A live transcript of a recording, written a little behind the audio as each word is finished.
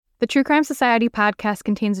The True Crime Society podcast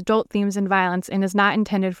contains adult themes and violence and is not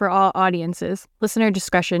intended for all audiences. Listener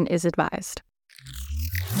discretion is advised.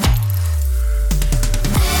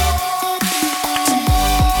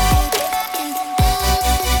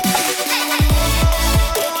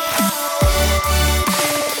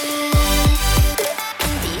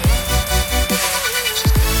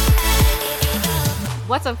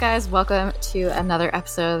 What's up, guys? Welcome to another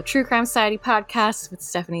episode of the True Crime Society podcast with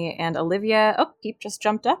Stephanie and Olivia. Oh, Peep just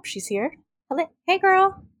jumped up. She's here. Hello. Hey,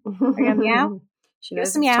 girl. Are you gonna meow? She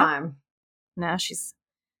knows it's time. No, she's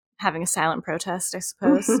having a silent protest, I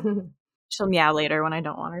suppose. She'll meow later when I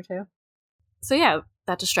don't want her to. So yeah,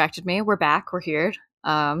 that distracted me. We're back. We're here.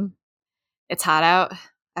 It's hot out.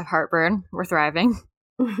 I have heartburn. We're thriving.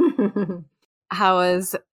 How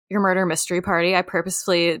was your murder mystery party? I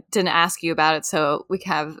purposefully didn't ask you about it so we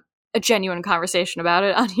can have a genuine conversation about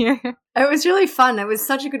it on here. It was really fun. It was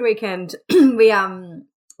such a good weekend. We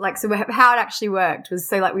so how it actually worked was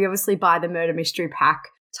we obviously buy the murder mystery pack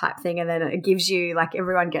type thing, and then it gives you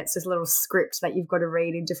everyone gets this little script that you've got to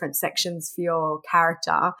read in different sections for your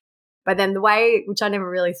character. But then the way, which I never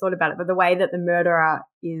really thought about it, but the way that the murderer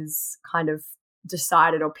is kind of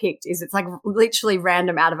decided or picked is it's literally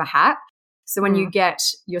random out of a hat. So when you get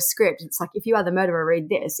your script, it's if you are the murderer, read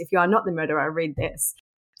this. If you are not the murderer, read this.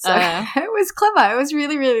 So it was clever. It was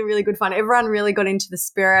really, really, really good fun. Everyone really got into the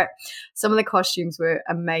spirit. Some of the costumes were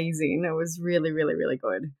amazing. It was really, really, really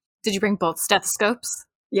good. Did you bring both stethoscopes?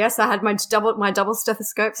 Yes, I had my double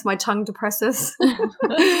stethoscopes, my tongue depressors.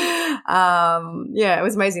 Yeah, it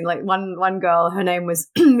was amazing. One girl, her name was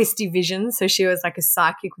Misty Vision, so she was a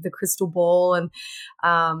psychic with a crystal ball. And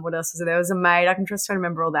what else was there? There was a maid. I can just try to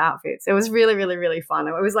remember all the outfits. It was really, really, really fun.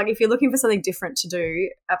 It was if you're looking for something different to do,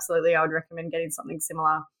 absolutely, I would recommend getting something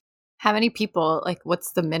similar. How many people?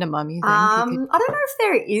 What's the minimum you think? I don't know if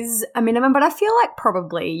there is a minimum, but I feel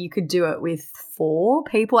probably you could do it with 4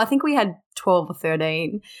 people. I think we had 12 or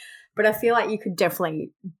 13, but I feel you could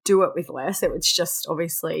definitely do it with less. It was just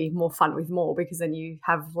obviously more fun with more because then you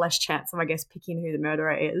have less chance of, I guess, picking who the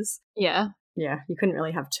murderer is. Yeah. Yeah, you couldn't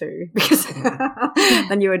really have 2 because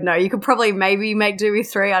then you would know. You could probably maybe make do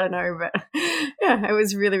with 3, I don't know. But yeah, it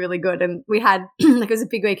was really, really good. And we had, it was a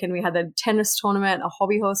big weekend. We had a tennis tournament, a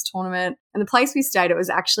hobby horse tournament. And the place we stayed, it was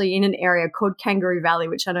actually in an area called Kangaroo Valley,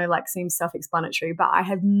 which I know seems self-explanatory, but I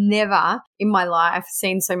have never in my life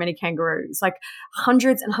seen so many kangaroos,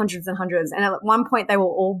 hundreds and hundreds and hundreds. And at one point they were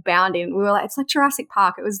all bound in. We were it's like Jurassic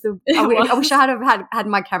Park. It was I wish I had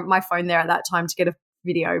my phone there at that time to get a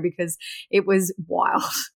video because it was wild.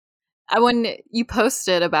 When you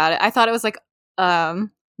posted about it, I thought it was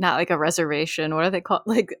not a reservation. What are they called?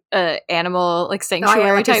 Animal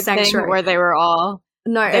sanctuary type thing where they were all.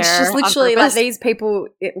 No, it's just literally these people,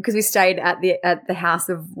 because we stayed at the house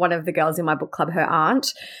of one of the girls in my book club, her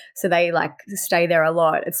aunt. So they stay there a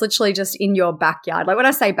lot. It's literally just in your backyard. When I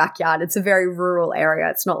say backyard, it's a very rural area.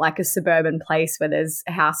 It's not a suburban place where there's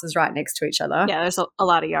houses right next to each other. Yeah, there's a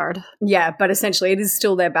lot of yard. Yeah, but essentially it is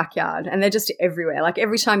still their backyard and they're just everywhere.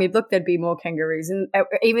 Every time you'd look, there'd be more kangaroos. And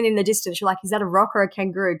even in the distance, you're is that a rock or a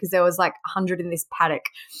kangaroo? Because there was 100 in this paddock.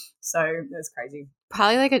 So it was crazy.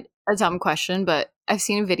 Probably a dumb question, but I've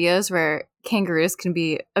seen videos where kangaroos can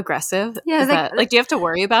be aggressive. Yeah, do you have to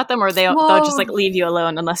worry about them, or they'll just leave you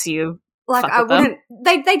alone unless you I wouldn't.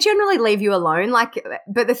 They generally leave you alone.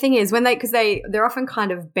 But the thing is because they're often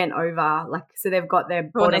kind of bent over, so they've got their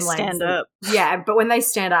bottom legs. Stand up. Yeah, but when they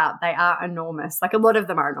stand up, they are enormous. A lot of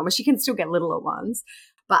them are enormous. You can still get littler ones,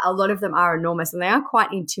 but a lot of them are enormous, and they are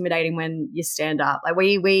quite intimidating when you stand up.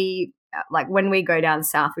 We when we go down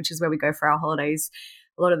south, which is where we go for our holidays,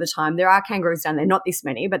 a lot of the time there are kangaroos down there. Not this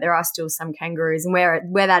many, but there are still some kangaroos, and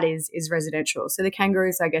where that is residential. So the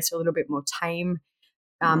kangaroos, I guess, are a little bit more tame.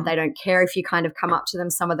 They don't care if you kind of come up to them.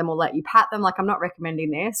 Some of them will let you pat them. I'm not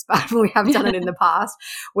recommending this, but we have done it in the past.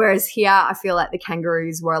 Whereas here, I feel the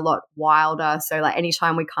kangaroos were a lot wilder. So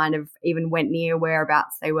anytime we kind of even went near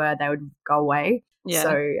whereabouts they were, they would go away. Yeah.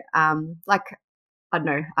 So I don't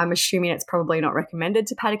know. I'm assuming it's probably not recommended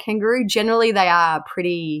to pat a kangaroo. Generally, they are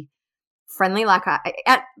pretty friendly.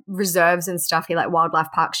 At reserves and stuff here, wildlife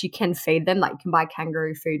parks, you can feed them. You can buy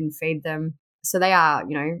kangaroo food and feed them. So they are,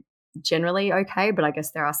 generally okay. But I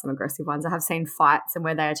guess there are some aggressive ones. I have seen fights and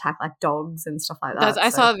where they attack dogs and stuff like that.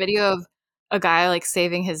 I saw a video of a guy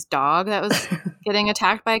saving his dog that was getting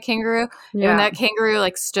attacked by a kangaroo. Yeah. And when that kangaroo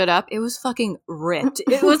stood up, it was fucking ripped.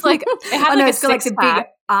 It was it had a six-pack.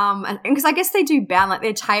 And because I guess they do bound,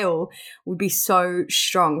 their tail would be so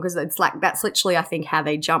strong because it's that's literally, I think, how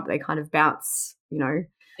they jump. They kind of bounce,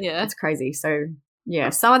 Yeah. It's crazy. So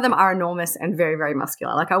Yeah, some of them are enormous and very, very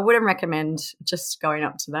muscular. Like I wouldn't recommend just going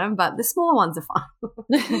up to them, but the smaller ones are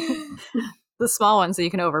fine. The small ones that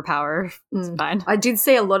you can overpower, it's fine. I did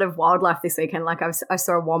see a lot of wildlife this weekend. Like I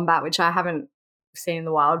saw a wombat, which I haven't seen in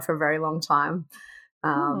the wild for a very long time.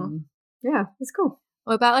 Yeah, it's cool.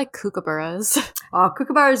 What about like kookaburras? Oh,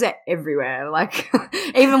 kookaburras are everywhere. Like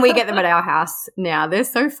even we get them at our house now. They're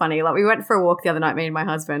so funny. Like we went for a walk the other night, me and my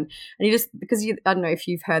husband, and I don't know if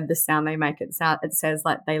you've heard the sound they make. It says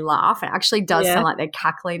like they laugh. It actually does sound like they're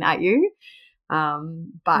cackling at you.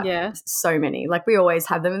 But so many. Like we always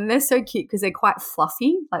have them, and they're so cute because they're quite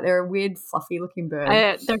fluffy. Like they're a weird, fluffy looking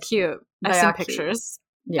bird. They're cute. I've seen pictures.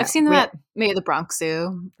 Yeah. I've seen them at maybe the Bronx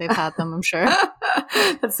Zoo. They've had them, I'm sure.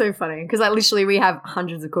 That's so funny because like literally we have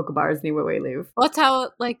hundreds of kookaburras near where we live. Well, that's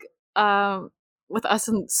how like with us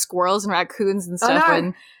and squirrels and raccoons and stuff.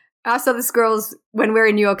 When I saw the squirrels when we were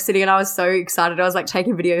in New York City, and I was so excited. I was like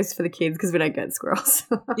taking videos for the kids because we don't get squirrels.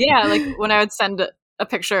 Yeah, like when I would send a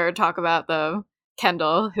picture or talk about the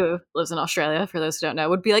Kendall, who lives in Australia, for those who don't know,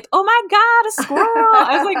 would be like, "Oh my god, a squirrel!"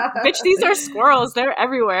 I was like, "Bitch, these are squirrels. They're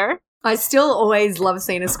everywhere." I still always love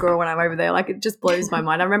seeing a squirrel when I'm over there. Like, it just blows my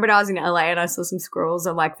mind. I remember when I was in LA and I saw some squirrels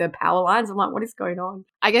on, like, the power lines. I'm like, what is going on?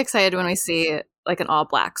 I get excited when we see, like, an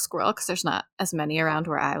all-black squirrel because there's not as many around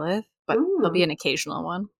where I live, but there'll be an occasional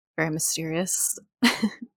one. Very mysterious. But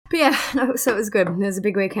yeah, no, so it was good. It was a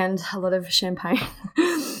big weekend, a lot of champagne,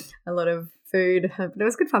 a lot of food, but it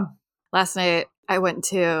was good fun. Last night, I went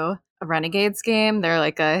to a Renegades game. They're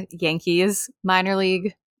like a Yankees minor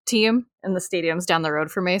league team, and the stadium's down the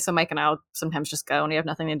road for me, so Mike and I'll sometimes just go when we have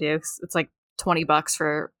nothing to do. It's like $20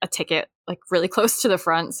 for a ticket, like really close to the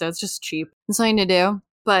front, so it's just cheap and something to do.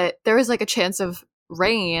 But there was like a chance of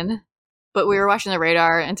rain, but we were watching the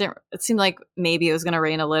radar, and it seemed like maybe it was going to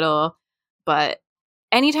rain a little, but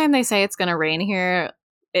anytime they say it's going to rain here,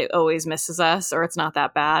 it always misses us, or it's not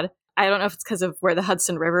that bad. I don't know if it's because of where the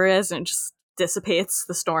Hudson River is and it just dissipates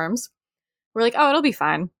the storms. We're like, oh, it'll be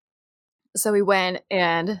fine. So we went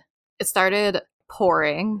and it started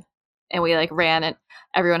pouring and we like ran and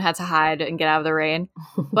everyone had to hide and get out of the rain.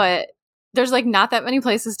 But there's like not that many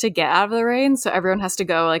places to get out of the rain. So everyone has to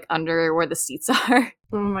go like under where the seats are.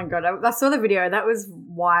 Oh my God. I saw the video. That was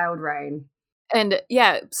wild rain. And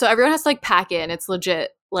yeah, so everyone has to like pack in. It's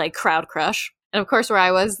legit like crowd crush. And of course, where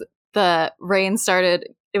I was, the rain started,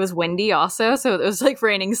 it was windy also. So it was like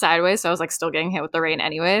raining sideways. So I was like still getting hit with the rain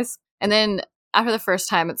anyways. And then after the first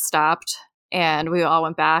time it stopped and we all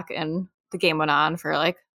went back and the game went on for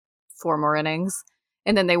like 4 more innings.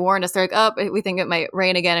 And then they warned us, they're like, oh, we think it might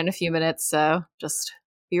rain again in a few minutes. So just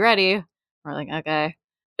be ready. We're like, okay.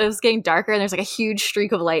 It was getting darker and there's like a huge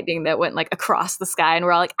streak of lightning that went like across the sky and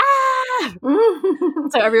we're all like, ah!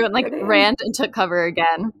 So everyone like ran and took cover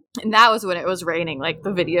again. And that was when it was raining. Like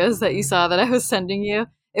the videos that you saw that I was sending you,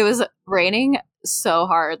 it was raining so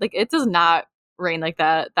hard. Like it does not rain like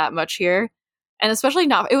that much here. And especially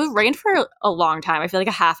not, it was rained for a long time. I feel like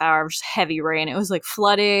a half hour of just heavy rain. It was like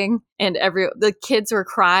flooding and the kids were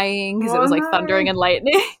crying because it was like thundering and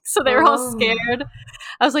lightning. So they were all scared.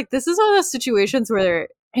 I was like, this is one of those situations where they're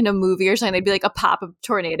in a movie or something. They'd be like a pop-up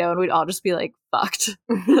tornado and we'd all just be like fucked.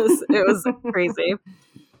 It was crazy.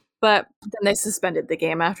 But then they suspended the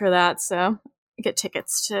game after that. So I get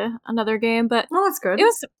tickets to another game. But oh, that's good.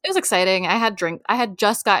 It was exciting. I had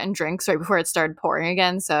just gotten drinks right before it started pouring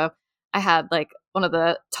again. So I had like one of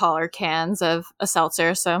the taller cans of a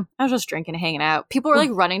seltzer. So I was just drinking and hanging out. People were like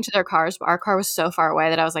running to their cars, but our car was so far away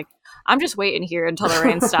that I was like, I'm just waiting here until the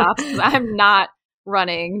rain stops. I'm not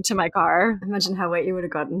running to my car. Imagine how wet you would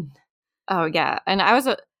have gotten. Oh, yeah. And I was,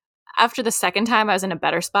 after the second time, I was in a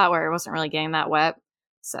better spot where I wasn't really getting that wet.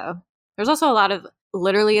 So there's also a lot of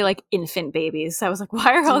literally like infant babies. So I was like,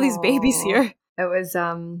 why are all these babies here? It was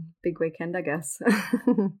big weekend, I guess.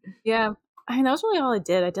 Yeah. I mean, that was really all I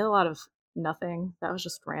did. I did a lot of nothing. That was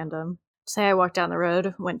just random. Say I walked down the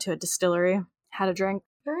road, went to a distillery, had a drink.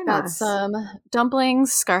 Very got nice. some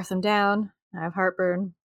dumplings, scarfed them down. I have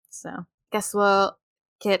heartburn. So guess we'll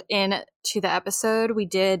get into the episode. We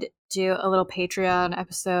did do a little Patreon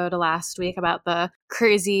episode last week about the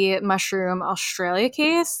crazy mushroom Australia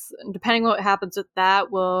case. And depending on what happens with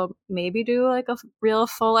that, we'll maybe do like a real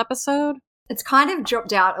full episode. It's kind of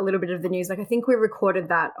dropped out a little bit of the news. Like I think we recorded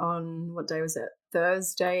that on, what day was it?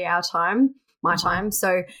 Thursday, our time, my time.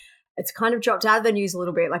 So it's kind of dropped out of the news a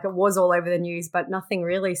little bit. Like it was all over the news, but nothing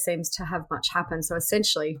really seems to have much happen. So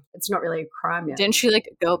essentially, it's not really a crime yet. Didn't she like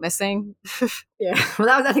go missing? Yeah. Well,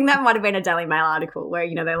 I think that might have been a Daily Mail article where,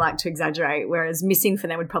 you know, they like to exaggerate, whereas missing for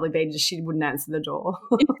them would probably be just she wouldn't answer the door.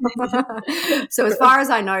 So as far as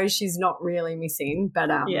I know, she's not really missing, but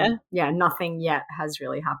yeah, nothing yet has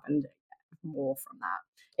really happened. more from that.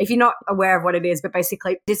 If you're not aware of what it is, but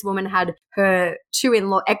basically this woman had her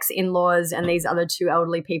two ex-in-laws and these other two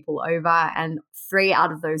elderly people over, and 3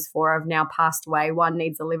 out of those 4 have now passed away. One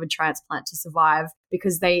needs a liver transplant to survive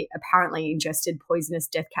because they apparently ingested poisonous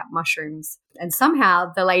death cap mushrooms. And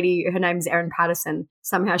somehow the lady, her name's Erin Patterson,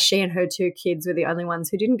 somehow she and her 2 kids were the only ones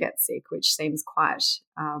who didn't get sick, which seems quite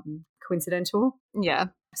coincidental. Yeah.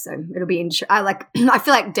 So it'll be I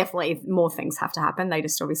feel like definitely more things have to happen. They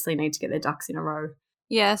just obviously need to get their ducks in a row.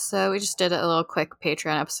 Yeah, so we just did a little quick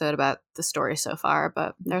Patreon episode about the story so far,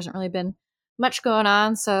 but there hasn't really been much going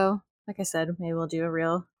on. So, like I said, maybe we'll do a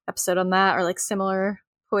real episode on that, or like similar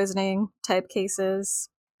poisoning type cases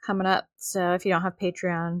coming up. So if you don't have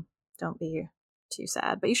Patreon, don't be too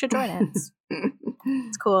sad, but you should join it.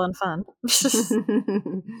 It's cool and fun.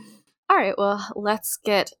 All right, well, let's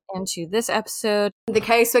get into this episode. The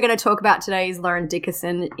case we're going to talk about today is Lauren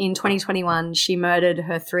Dickason. In 2021, she murdered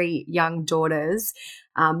her 3 young daughters.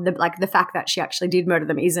 The fact that she actually did murder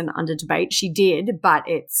them isn't under debate. She did, but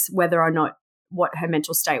it's whether or not what her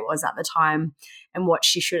mental state was at the time and what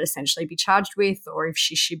she should essentially be charged with, or if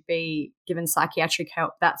she should be given psychiatric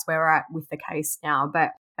help. That's where we're at with the case now.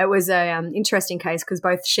 But it was an interesting case because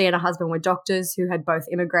both she and her husband were doctors who had both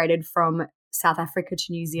immigrated from South Africa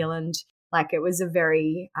to New Zealand. Like, it was a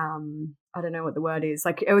very, I don't know what the word is.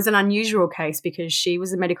 Like, it was an unusual case because she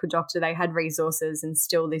was a medical doctor. They had resources, and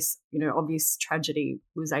still this, obvious tragedy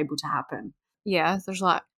was able to happen. Yeah, there's a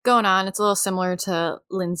lot going on. It's a little similar to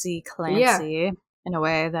Lindsay Clancy in a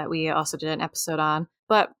way that we also did an episode on.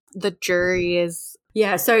 But the jury is...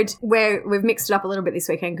 Yeah, so we've mixed it up a little bit this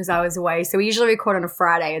weekend because I was away. So we usually record on a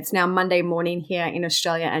Friday. It's now Monday morning here in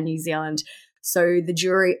Australia and New Zealand. So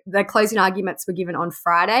the closing arguments were given on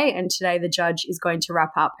Friday, and today the judge is going to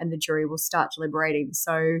wrap up and the jury will start deliberating.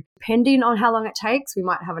 So depending on how long it takes, we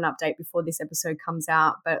might have an update before this episode comes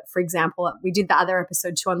out. But for example, we did the other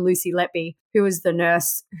episode too on Lucy Letby, who was the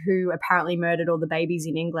nurse who apparently murdered all the babies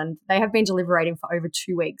in England. They have been deliberating for over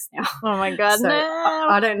 2 weeks now. Oh my God, so no.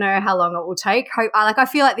 I don't know how long it will take. I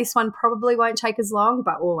feel like this one probably won't take as long,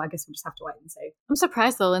 but I guess we'll just have to wait and see. I'm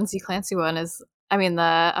surprised the Lindsay Clancy one is...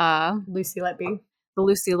 the Lucy Letby. The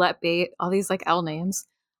Lucy Letby, all these like L names.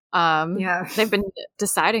 They've been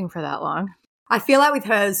deciding for that long. I feel like with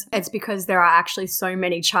hers, it's because there are actually so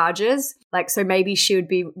many charges. Like, so maybe she would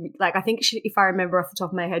be like, I think if I remember off the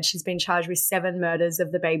top of my head, she's been charged with 7 murders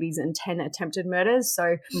of the babies and 10 attempted murders.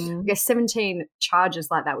 So I guess 17 charges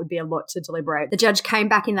like that would be a lot to deliberate. The judge came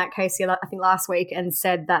back in that case, I think last week, and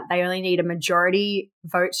said that they only need a majority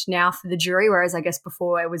vote now for the jury, whereas I guess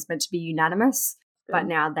before it was meant to be unanimous. But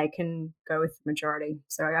now they can go with the majority.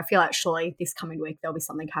 So I feel like surely this coming week there'll be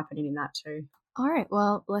something happening in that too. All right,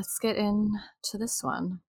 well, let's get into this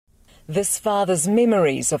one. This father's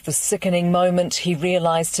memories of the sickening moment he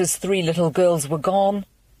realised his 3 little girls were gone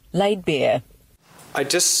laid bare. I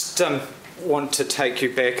just want to take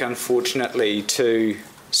you back, unfortunately, to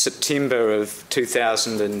September of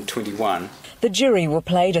 2021. The jury were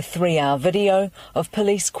played a 3-hour video of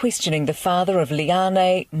police questioning the father of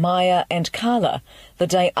Liane, Maya and Carla the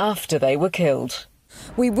day after they were killed.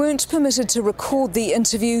 We weren't permitted to record the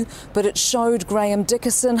interview, but it showed Graham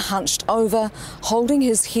Dickason hunched over, holding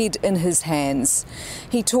his head in his hands.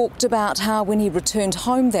 He talked about how when he returned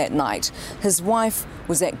home that night, his wife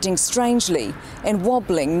was acting strangely and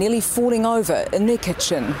wobbling, nearly falling over in their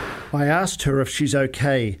kitchen. I asked her if she's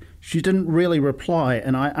okay. She didn't really reply,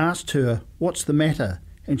 and I asked her, "What's the matter?"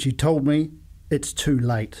 And she told me, "It's too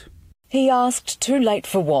late." He asked too late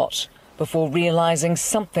for what, before realising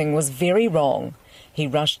something was very wrong. He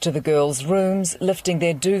rushed to the girls' rooms, lifting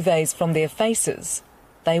their duvets from their faces.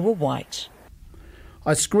 They were white.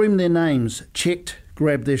 I screamed their names, checked,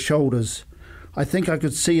 grabbed their shoulders. I think I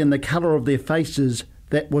could see in the colour of their faces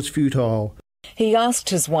that was futile. He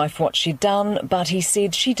asked his wife what she'd done, but he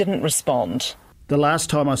said she didn't respond. The last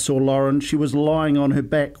time I saw Lauren, she was lying on her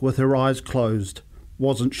back with her eyes closed.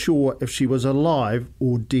 Wasn't sure if she was alive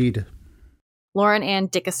or dead. Lauren Ann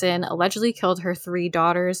Dickason allegedly killed her 3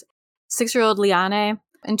 daughters, 6-year-old Liane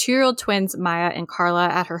and 2-year-old twins Maya and Carla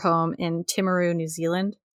at her home in Timaru, New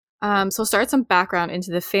Zealand. So we'll start some background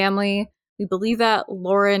into the family. We believe that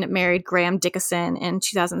Lauren married Graham Dickason in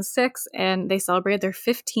 2006, and they celebrated their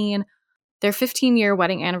 15-year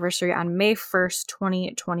wedding anniversary on May 1st,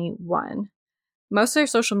 2021. Most of their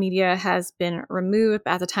social media has been removed,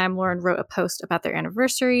 but at the time, Lauren wrote a post about their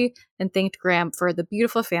anniversary and thanked Graham for the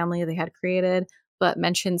beautiful family they had created, but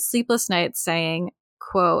mentioned sleepless nights, saying,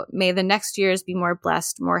 quote, "May the next years be more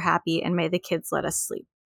blessed, more happy, and may the kids let us sleep."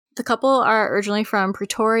 The couple are originally from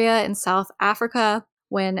Pretoria in South Africa.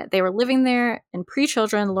 When they were living there and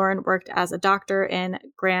pre-children, Lauren worked as a doctor and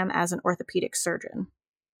Graham as an orthopedic surgeon.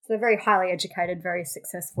 So they're very highly educated, very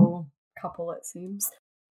successful couple, it seems.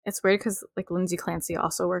 It's weird because Lindsay Clancy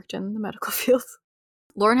also worked in the medical field.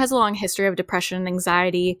 Lauren has a long history of depression and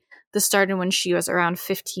anxiety. This started when she was around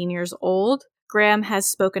 15 years old. Graham has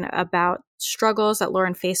spoken about struggles that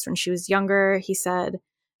Lauren faced when she was younger. He said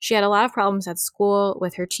she had a lot of problems at school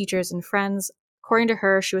with her teachers and friends. According to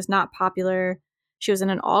her, she was not popular. She was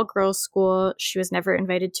in an all-girls school. She was never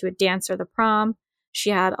invited to a dance or the prom.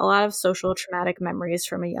 She had a lot of social traumatic memories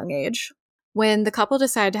from a young age. When the couple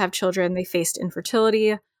decided to have children, they faced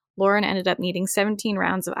infertility. Lauren ended up needing 17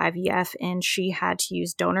 rounds of IVF, and she had to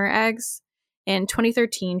use donor eggs. In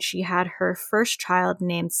 2013, she had her first child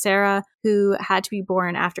named Sarah, who had to be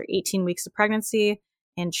born after 18 weeks of pregnancy,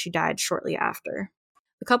 and she died shortly after.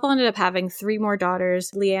 The couple ended up having 3 more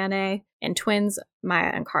daughters, Leanne, and twins,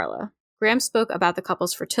 Maya and Carla. Graham spoke about the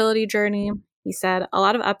couple's fertility journey. He said, a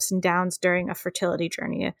lot of ups and downs during a fertility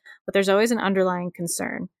journey, but there's always an underlying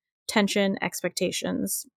concern. Tension and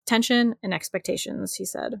expectations, he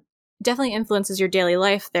said. It definitely influences your daily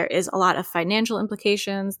life. There is a lot of financial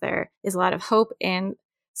implications. There is a lot of hope and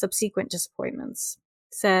subsequent disappointments.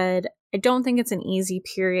 Said, I don't think it's an easy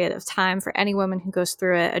period of time for any woman who goes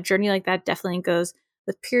through it. A journey like that definitely goes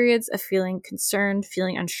with periods of feeling concerned,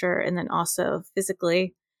 feeling unsure, and then also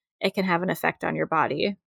physically, it can have an effect on your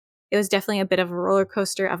body. It was definitely a bit of a roller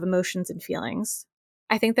coaster of emotions and feelings.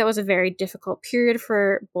 I think that was a very difficult period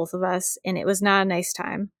for both of us, and it was not a nice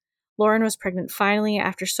time. Lauren was pregnant finally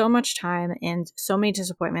after so much time and so many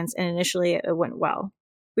disappointments, and initially it went well.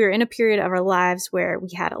 We were in a period of our lives where we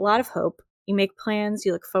had a lot of hope. You make plans,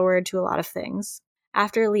 you look forward to a lot of things.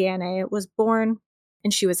 After Leanne was born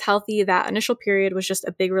and she was healthy, that initial period was just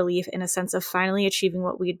a big relief in a sense of finally achieving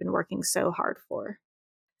what we'd been working so hard for.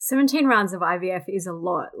 17 rounds of IVF is a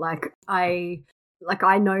lot. I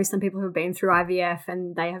know some people who've been through IVF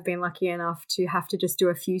and they have been lucky enough to have to just do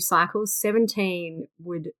a few cycles. 17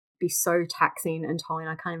 would be so taxing and tolling.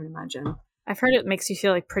 I can't even imagine. I've heard it makes you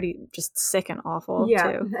feel pretty just sick and awful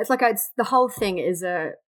too. It's the whole thing is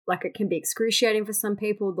it can be excruciating for some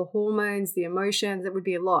people. The hormones, the emotions, it would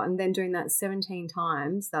be a lot. And then doing that 17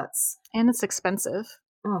 times, and it's expensive.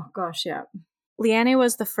 Oh gosh, yeah. Leanne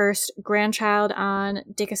was the first grandchild on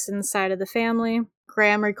Dickason's side of the family.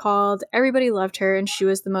 Graham recalled, everybody loved her and she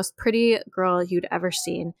was the most pretty girl you'd ever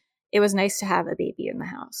seen. It was nice to have a baby in the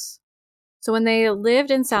house. So when they lived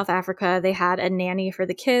in South Africa, they had a nanny for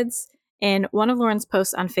the kids. In one of Lauren's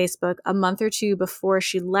posts on Facebook, a month or 2 before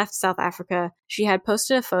she left South Africa, she had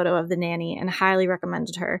posted a photo of the nanny and highly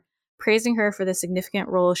recommended her, praising her for the significant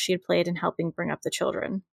role she had played in helping bring up the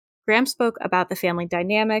children. Graham spoke about the family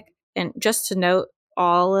dynamic, and just to note,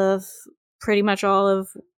 pretty much all of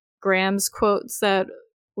Graham's quotes that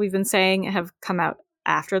we've been saying have come out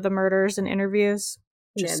after the murders in interviews.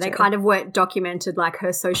 They kind of weren't documented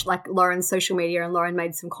Lauren's social media, and Lauren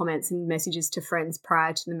made some comments and messages to friends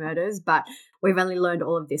prior to the murders, but we've only learned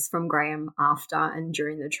all of this from Graham after and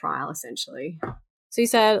during the trial, essentially. So he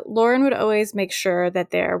said, Lauren would always make sure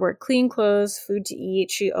that there were clean clothes, food to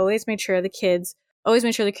eat. She always made sure the kids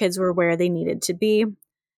were where they needed to be.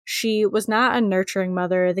 She was not a nurturing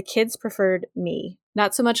mother. The kids preferred me.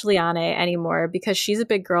 Not so much Leanne anymore because she's a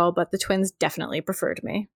big girl, but the twins definitely preferred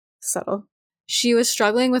me. Subtle. She was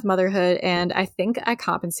struggling with motherhood, and I think I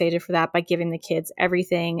compensated for that by giving the kids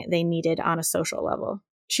everything they needed on a social level.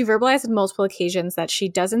 She verbalized on multiple occasions that she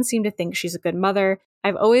doesn't seem to think she's a good mother.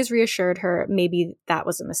 I've always reassured her maybe that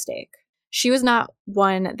was a mistake. She was not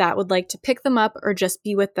one that would like to pick them up or just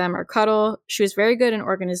be with them or cuddle. She was very good in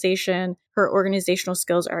organization. Her organizational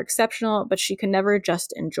skills are exceptional, but she could never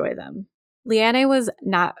just enjoy them. Leanne was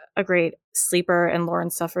not a great sleeper, and Lauren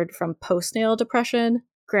suffered from postnatal depression.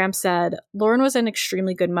 Graham said, Lauren was an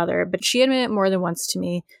extremely good mother, but she admitted more than once to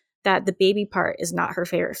me that the baby part is not her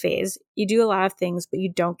favorite phase. You do a lot of things, but you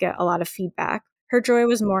don't get a lot of feedback. Her joy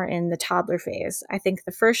was more in the toddler phase. I think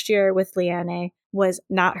the first year with Leanne was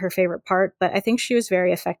not her favorite part, but I think she was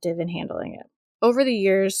very effective in handling it. Over the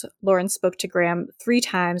years, Lauren spoke to Graham 3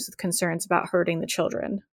 times with concerns about hurting the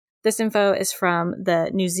children. This info is from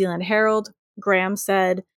the New Zealand Herald. Graham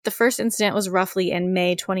said, the first incident was roughly in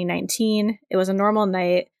May 2019. It was a normal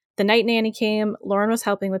night. The night nanny came. Lauren was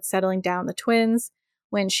helping with settling down the twins.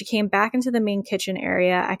 When she came back into the main kitchen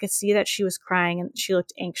area, I could see that she was crying and she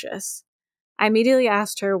looked anxious. I immediately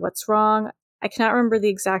asked her what's wrong. I cannot remember the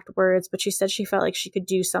exact words, but she said she felt like she could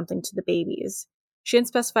do something to the babies. She didn't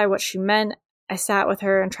specify what she meant. I sat with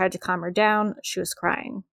her and tried to calm her down. She was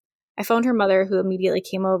crying. I phoned her mother, who immediately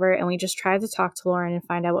came over, and we just tried to talk to Lauren and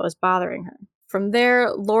find out what was bothering her. From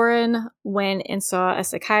there, Lauren went and saw a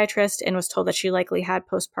psychiatrist and was told that she likely had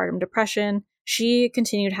postpartum depression. She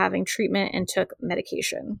continued having treatment and took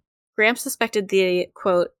medication. Graham suspected the,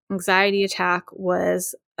 quote, anxiety attack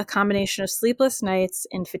was a combination of sleepless nights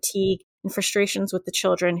and fatigue and frustrations with the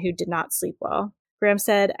children who did not sleep well. Graham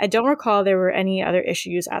said, I don't recall there were any other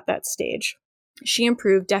issues at that stage. She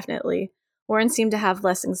improved, definitely. Lauren seemed to have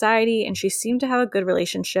less anxiety, and she seemed to have a good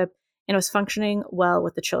relationship and was functioning well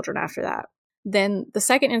with the children after that. Then the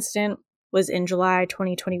second incident was in July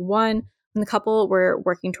 2021, when the couple were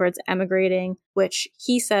working towards emigrating, which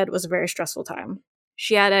he said was a very stressful time.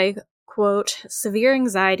 She had a, quote, severe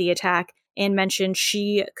anxiety attack and mentioned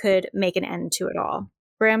she could make an end to it all.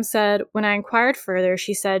 Graham said, when I inquired further,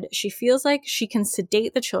 she said she feels like she can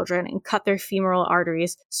sedate the children and cut their femoral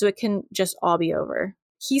arteries so it can just all be over.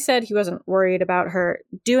 He said he wasn't worried about her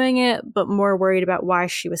doing it, but more worried about why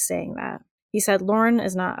she was saying that. He said Lauren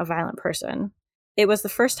is not a violent person. It was the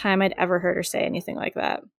first time I'd ever heard her say anything like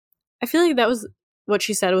that. I feel like that was what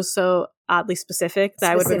she said was so oddly specific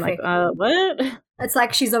that I would have been like, what? It's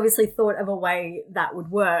like she's obviously thought of a way that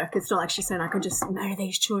would work. It's not like she's saying I could just murder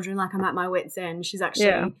these children like I'm at my wit's end. She's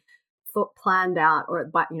actually planned out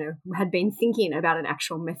or, had been thinking about an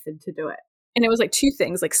actual method to do it. And it was like two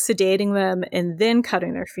things, like sedating them and then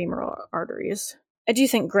cutting their femoral arteries. I do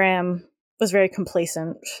think Graham was very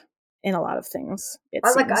complacent in a lot of things, it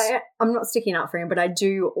seems. I'm not sticking up for him, but I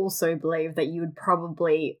do also believe that you would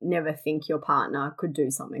probably never think your partner could do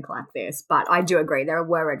something like this. But I do agree there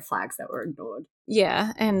were red flags that were ignored.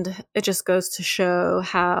 Yeah, and it just goes to show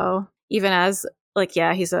how even as,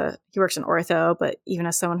 he works in ortho, but even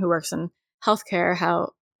as someone who works in healthcare,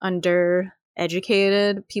 how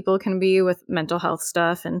undereducated people can be with mental health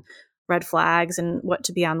stuff and red flags and what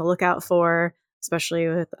to be on the lookout for, especially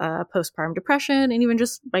with postpartum depression and even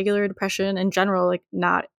just regular depression in general. Like,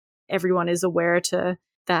 not everyone is aware to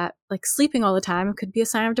that, like, sleeping all the time could be a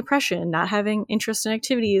sign of depression. Not having interest in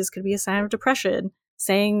activities could be a sign of depression.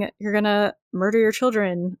 Saying you're going to murder your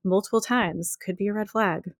children multiple times could be a red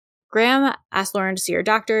flag. Graham asked Lauren to see her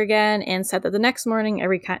doctor again and said that the next morning,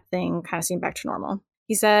 everything kind of seemed back to normal.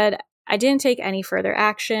 He said, I didn't take any further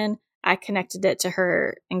action. I connected it to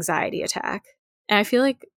her anxiety attack. And I feel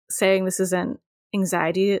like saying this is an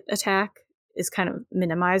anxiety attack is kind of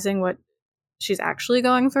minimizing what she's actually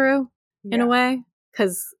going through in a way,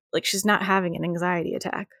 because she's not having an anxiety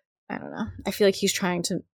attack. I don't know. I feel like he's trying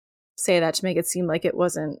to say that to make it seem like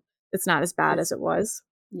it's not as bad as it was.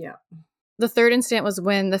 Yeah. The third incident was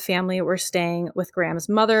when the family were staying with Graham's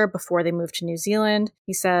mother before they moved to New Zealand.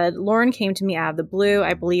 He said, Lauren came to me out of the blue.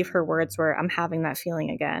 I believe her words were, I'm having that feeling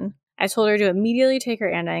again. I told her to immediately take her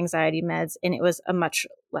anti-anxiety meds, and it was a much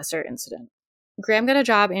lesser incident. Graham got a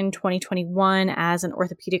job in 2021 as an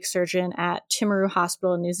orthopedic surgeon at Timaru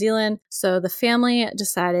Hospital in New Zealand, so the family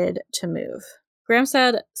decided to move. Graham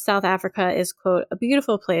said South Africa is, quote, a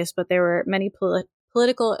beautiful place, but there were many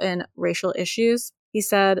political and racial issues. He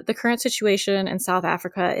said the current situation in South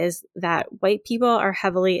Africa is that white people are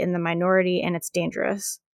heavily in the minority and it's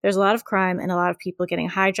dangerous. There's a lot of crime and a lot of people getting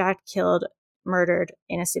hijacked, killed, murdered,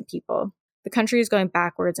 innocent people. The country is going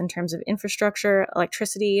backwards in terms of infrastructure,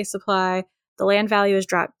 electricity supply. The land value has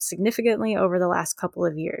dropped significantly over the last couple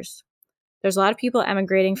of years. There's a lot of people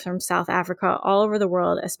emigrating from South Africa all over the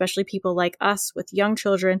world, especially people like us with young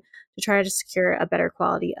children, to try to secure a better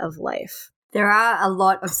quality of life. There are a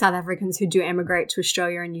lot of South Africans who do emigrate to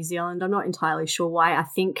Australia and New Zealand. I'm not entirely sure why. I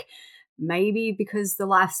think maybe because the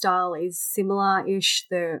lifestyle is similar-ish.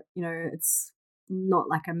 It's not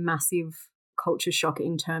like a massive culture shock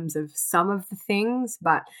in terms of some of the things,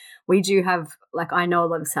 but we do have, I know a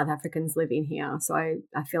lot of South Africans live in here, so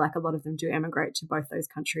I feel like a lot of them do emigrate to both those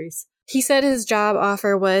countries. He said his job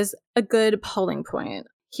offer was a good pulling point.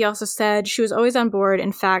 He also said she was always on board.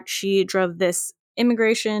 In fact, she drove this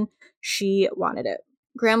immigration. She wanted it.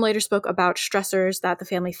 Graham later spoke about stressors that the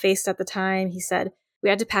family faced at the time. He said, we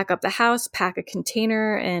had to pack up the house, pack a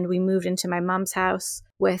container, and we moved into my mom's house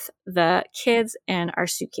with the kids and our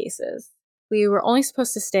suitcases. We were only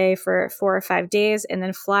supposed to stay for 4 or 5 days and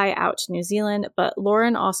then fly out to New Zealand, but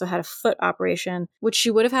Lauren also had a foot operation, which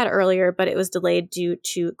she would have had earlier, but it was delayed due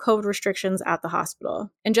to COVID restrictions at the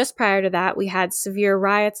hospital. And just prior to that, we had severe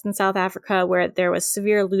riots in South Africa where there was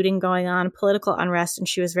severe looting going on, political unrest, and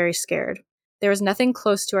she was very scared. There was nothing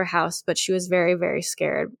close to her house, but she was very, very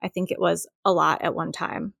scared. I think it was a lot at one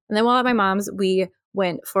time. And then while at my mom's, we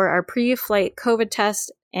went for our pre-flight COVID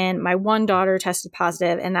test, and my one daughter tested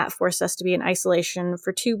positive, and that forced us to be in isolation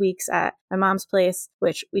for 2 weeks at my mom's place,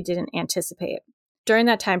 which we didn't anticipate. during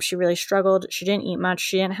that time, she really struggled. She didn't eat much.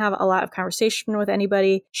 She didn't have a lot of conversation with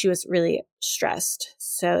anybody. She was really stressed.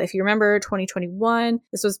 So if you remember 2021,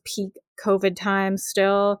 this was peak COVID time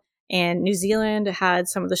still, and New Zealand had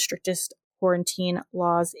some of the strictest quarantine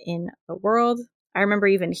laws in the world. I remember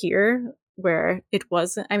even here where it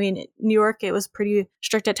wasn't, I mean, New York, it was pretty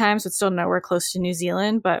strict at times, but still nowhere close to New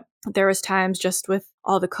Zealand. But there was times just with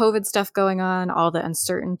all the COVID stuff going on, all the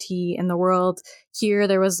uncertainty in the world. Here,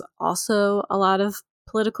 there was also a lot of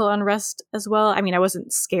political unrest as well. I mean, I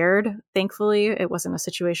wasn't scared, thankfully. It wasn't a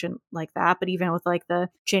situation like that. But even with like the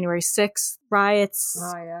January 6th riots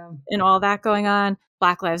and all that going on,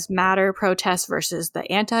 Black Lives Matter protests versus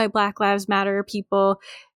the anti-Black Lives Matter people,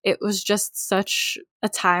 it was just such a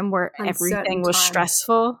time where everything was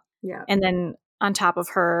stressful. Yeah. And then on top of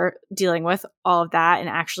her dealing with all of that and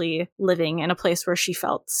actually living in a place where she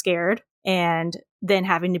felt scared and then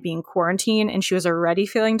having to be in quarantine and she was already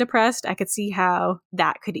feeling depressed, I could see how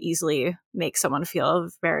that could easily make someone feel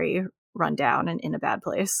very run down and in a bad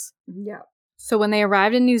place. Yeah. So when they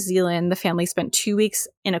arrived in New Zealand, the family spent 2 weeks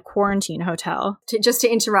in a quarantine hotel. Just to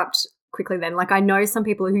interrupt quickly then, like I know some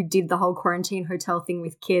people who did the whole quarantine hotel thing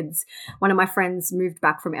with kids. One of my friends moved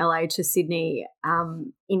back from LA to Sydney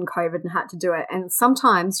in COVID and had to do it. And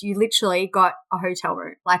sometimes you literally got a hotel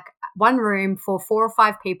room, like one room for 4 or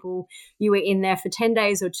 5 people. You were in there for 10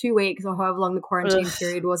 days or 2 weeks or however long the quarantine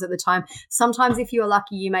period was at the time. Sometimes if you were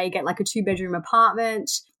lucky, you may get like a 2-bedroom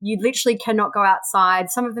apartment. You literally cannot go outside.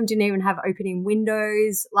 Some of them didn't even have opening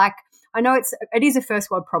windows. Like, I know it is a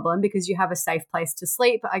first world problem because you have a safe place to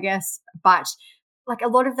sleep, I guess, but like a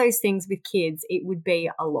lot of those things with kids, it would be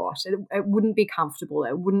a lot. It wouldn't be comfortable.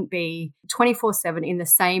 It wouldn't be 24/7 in the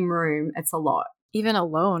same room. It's a lot. Even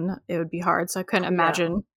alone, it would be hard. So I couldn't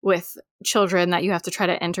imagine with children that you have to try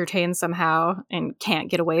to entertain somehow and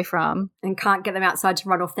can't get away from. And can't get them outside to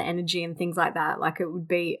run off the energy and things like that. Like it would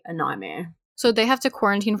be a nightmare. So they have to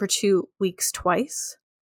quarantine for 2 weeks twice?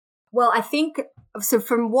 Well, I think, so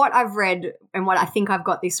from what I've read and what I think I've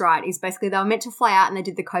got this right, is basically they were meant to fly out and they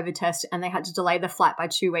did the COVID test and they had to delay the flight by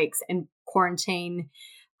 2 weeks and quarantine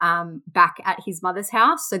back at his mother's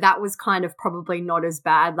house. So that was kind of probably not as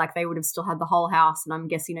bad. Like they would have still had the whole house and I'm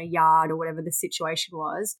guessing a yard or whatever the situation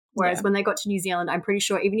was. Whereas when they got to New Zealand, I'm pretty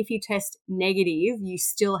sure even if you test negative, you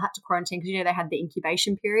still had to quarantine because, they had the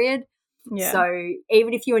incubation period. Yeah. So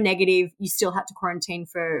even if you were negative, you still had to quarantine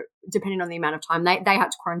for, depending on the amount of time, they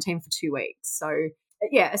had to quarantine for 2 weeks. So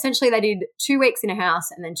yeah, essentially they did 2 weeks in a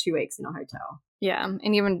house and then 2 weeks in a hotel. Yeah.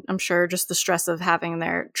 And even I'm sure just the stress of having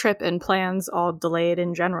their trip and plans all delayed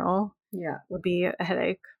in general would be a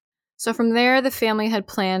headache. So from there, the family had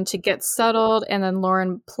planned to get settled and then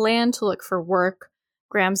Lauren planned to look for work.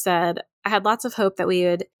 Graham said, I had lots of hope that we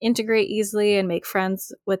would integrate easily and make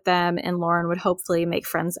friends with them, and Lauren would hopefully make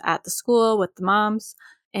friends at the school with the moms,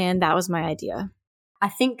 and that was my idea. I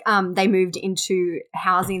think they moved into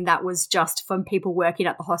housing that was just from people working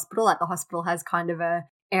at the hospital. Like the hospital has kind of a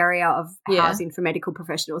area of housing for medical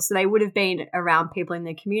professionals. So they would have been around people in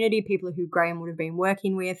their community, people who Graham would have been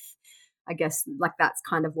working with. I guess like that's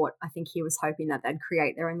kind of what I think he was hoping, that they'd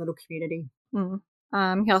create their own little community.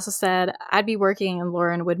 He also said, I'd be working and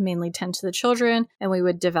Lauren would mainly tend to the children and we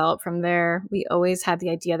would develop from there. We always had the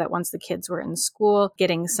idea that once the kids were in school,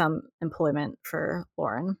 getting some employment for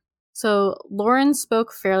Lauren. So Lauren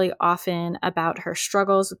spoke fairly often about her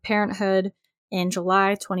struggles with parenthood. In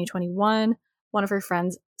July 2021, one of her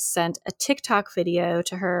friends sent a TikTok video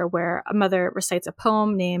to her where a mother recites a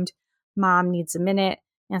poem named Mom Needs a Minute,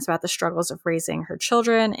 and it's about the struggles of raising her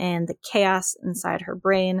children and the chaos inside her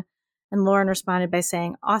brain. And Lauren responded by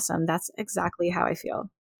saying, awesome, that's exactly how I feel.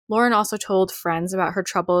 Lauren also told friends about her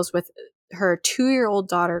troubles with her 2-year-old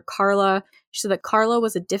daughter, Carla. She said that Carla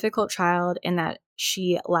was a difficult child and that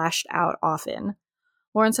she lashed out often.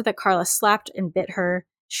 Lauren said that Carla slapped and bit her.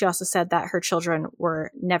 She also said that her children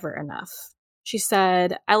were never enough. She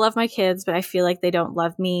said, I love my kids, but I feel like they don't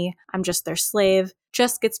love me. I'm just their slave.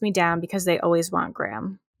 Just gets me down because they always want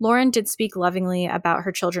Graham. Lauren did speak lovingly about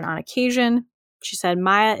her children on occasion. She said,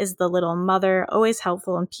 Maya is the little mother, always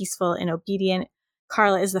helpful and peaceful and obedient.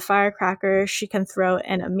 Carla is the firecracker. She can throw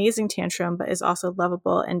an amazing tantrum, but is also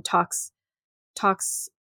lovable and talks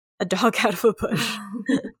a dog out of a bush.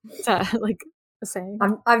 Is that like a saying?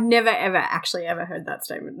 I've never, ever heard that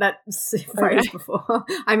statement, that phrase before.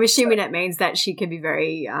 I'm assuming it means that she can be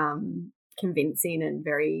very convincing and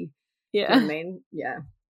very, you know what I mean?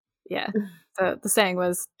 Yeah. The saying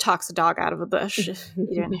was, talks a dog out of a bush, if you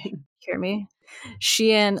didn't hear me.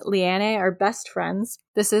 She and Leanne are best friends.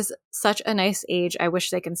 This is such a nice age. I wish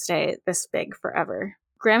they can stay this big forever.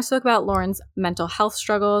 Graham spoke about Lauren's mental health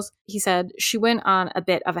struggles. He said she went on a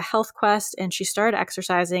bit of a health quest and she started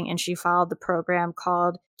exercising and she followed the program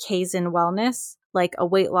called Dickason Wellness, like a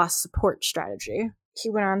weight loss support strategy. He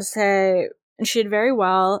went on to say, and she did very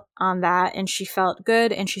well on that and she felt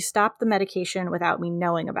good and she stopped the medication without me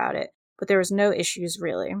knowing about it, but there was no issues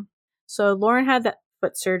really. So Lauren had that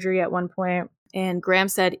foot surgery at one point and Graham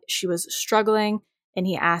said she was struggling and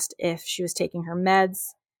he asked if she was taking her meds.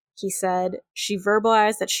 He said she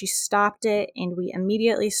verbalized that she stopped it and we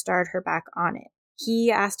immediately started her back on it.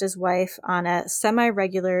 He asked his wife on a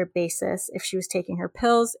semi-regular basis if she was taking her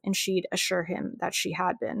pills and she'd assure him that she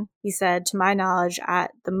had been. He said, to my knowledge,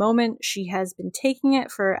 at the moment, she has been taking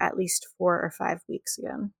it for at least 4 or 5 weeks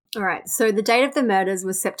again. All right, so the date of the murders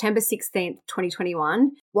was September 16th,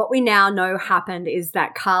 2021. What we now know happened is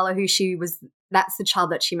that Carla, that's the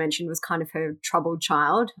child that she mentioned was kind of her troubled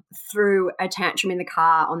child, threw a tantrum in the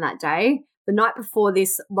car on that day. The night before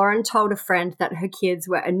this, Lauren told a friend that her kids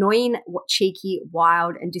were annoying, cheeky,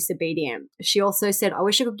 wild, and disobedient. She also said, I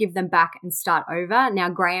wish I could give them back and start over. Now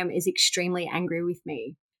Graham is extremely angry with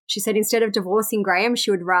me. She said instead of divorcing Graham, she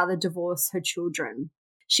would rather divorce her children.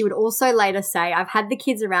 She would also later say, I've had the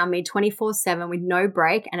kids around me 24/7 with no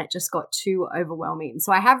break and it just got too overwhelming.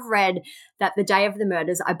 So I have read that the day of the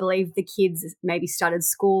murders, I believe the kids maybe started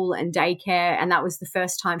school and daycare, and that was the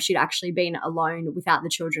first time she'd actually been alone without the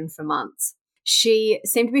children for months. She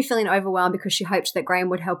seemed to be feeling overwhelmed because she hoped that Graham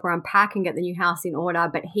would help her unpack and get the new house in order,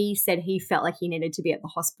 but he said he felt like he needed to be at the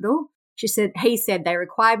hospital. He said they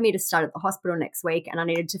required me to start at the hospital next week and I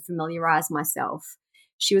needed to familiarize myself.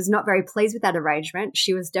 She was not very pleased with that arrangement.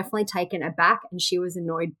 She was definitely taken aback and she was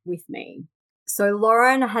annoyed with me. So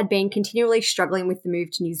Lauren had been continually struggling with the move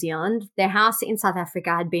to New Zealand. Their house in South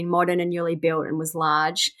Africa had been modern and newly built and was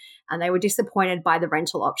large, and they were disappointed by the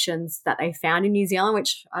rental options that they found in New Zealand,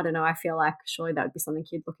 which, I don't know, I feel like surely that would be something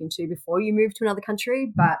you'd look into before you move to another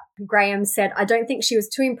country. But Graham said, I don't think she was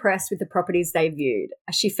too impressed with the properties they viewed.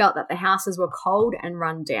 She felt that the houses were cold and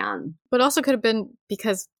run down. But also could have been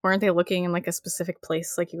because weren't they looking in like a specific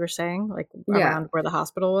place, like you were saying, like around where the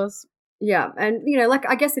hospital was? Yeah. And,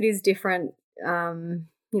 I guess it is different.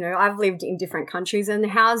 I've lived in different countries and the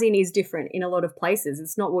housing is different in a lot of places.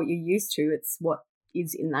 It's not what you're used to. It's what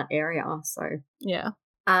is in that area. So, yeah.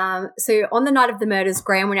 So on the night of the murders,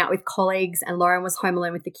 Graham went out with colleagues and Lauren was home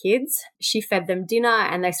alone with the kids. She fed them dinner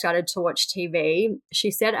and they started to watch TV.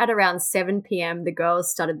 She said at around 7 p.m. the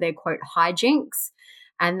girls started their, quote, hijinks,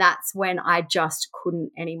 and that's when I just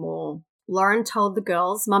couldn't anymore. Lauren told the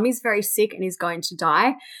girls, Mummy's very sick and is going to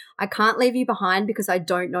die. I can't leave you behind because I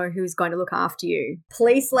don't know who is going to look after you.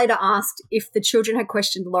 Police later asked if the children had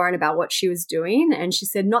questioned Lauren about what she was doing, and she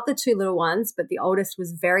said not the 2 little ones, but the oldest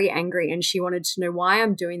was very angry and she wanted to know why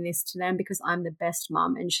I'm doing this to them because I'm the best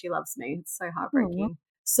mum and she loves me. It's so heartbreaking. Mm-hmm.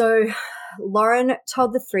 So Lauren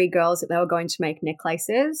told the 3 girls that they were going to make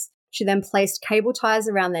necklaces. She then placed cable ties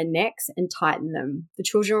around their necks and tightened them. The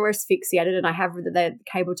children were asphyxiated, and I have read that the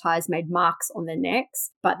cable ties made marks on their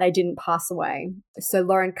necks, but they didn't pass away. So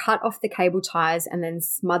Lauren cut off the cable ties and then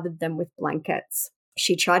smothered them with blankets.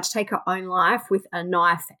 She tried to take her own life with a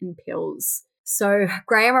knife and pills. So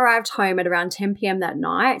Graham arrived home at around 10 p.m. that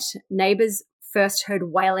night. Neighbours first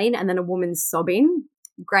heard wailing and then a woman sobbing.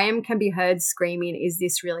 Graham can be heard screaming, "Is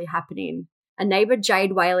this really happening?" A neighbour,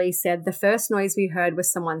 Jade Whaley, said the first noise we heard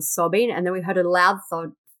was someone sobbing and then we heard a loud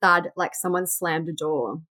thud like someone slammed a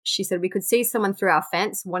door. She said we could see someone through our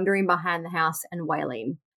fence wandering behind the house and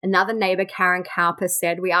wailing. Another neighbour, Karen Cowper,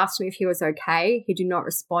 said we asked him if he was okay. He did not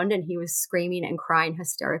respond and he was screaming and crying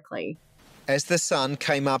hysterically. As the sun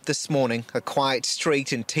came up this morning, a quiet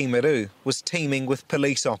street in Timaru was teeming with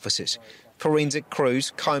police officers. Forensic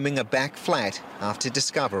crews combing a back flat after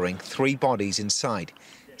discovering 3 bodies inside,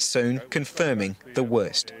 soon confirming the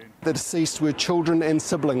worst. The deceased were children and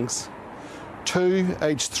siblings, 2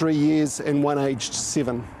 aged 3 years and 1 aged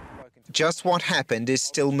 7. Just what happened is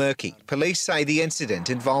still murky. Police say the incident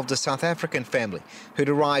involved a South African family who'd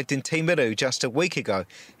arrived in Timaru just a week ago,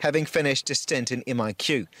 having finished a stint in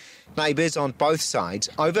MIQ. Neighbours on both sides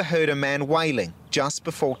overheard a man wailing just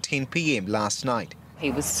before 10 p.m. last night. He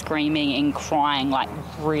was screaming and crying, like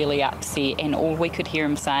really upset, and all we could hear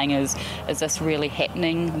him saying is this really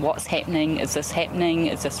happening? What's happening? Is this happening?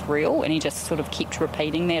 Is this real? And he just sort of kept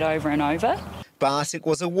repeating that over and over. But it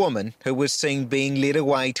was a woman who was seen being led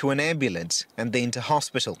away to an ambulance and then to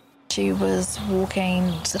hospital. She was walking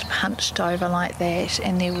sort of hunched over like that,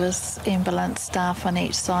 and there was ambulance staff on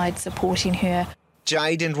each side supporting her.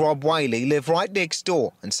 Jade and Rob Whaley live right next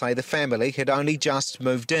door and say the family had only just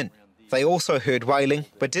moved in. They also heard wailing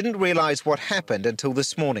but didn't realise what happened until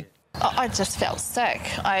this morning. I just felt sick.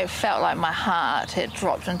 I felt like my heart had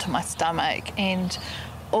dropped into my stomach, and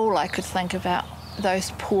all I could think about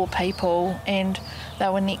those poor people, and they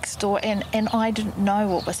were next door, and I didn't know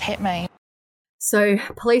what was happening. So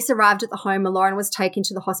police arrived at the home and Lauren was taken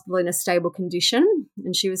to the hospital in a stable condition,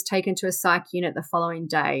 and she was taken to a psych unit the following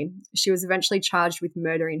day. She was eventually charged with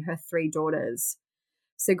murdering her 3 daughters.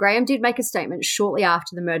 So Graham did make a statement shortly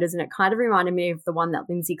after the murders, and it kind of reminded me of the one that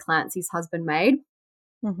Lindsay Clancy's husband made.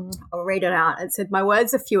 Mm-hmm. I'll read it out. It said, "My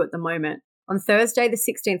words are few at the moment. On Thursday, the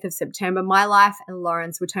 16th of September, my life and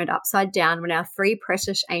Lauren's were turned upside down when our 3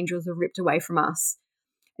 precious angels were ripped away from us.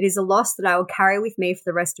 It is a loss that I will carry with me for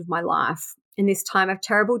the rest of my life. In this time of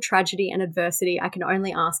terrible tragedy and adversity, I can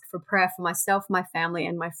only ask for prayer for myself, my family,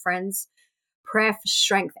 and my friends, prayer for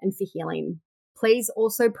strength and for healing. Please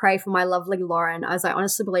also pray for my lovely Lauren, as I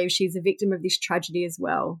honestly believe she is a victim of this tragedy as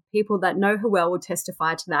well. People that know her well will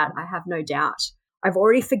testify to that, I have no doubt. I've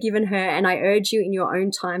already forgiven her, and I urge you in your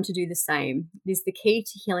own time to do the same. It is the key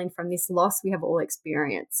to healing from this loss we have all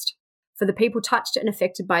experienced. For the people touched and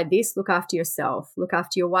affected by this, look after yourself. Look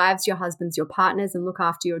after your wives, your husbands, your partners, and look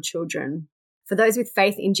after your children. For those with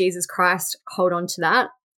faith in Jesus Christ, hold on to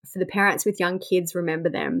that. For the parents with young kids, remember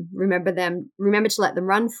them. Remember to let them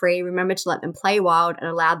run free. Remember to let them play wild and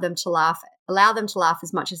allow them to laugh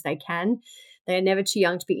as much as they can. They are never too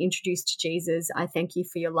young to be introduced to Jesus. I thank you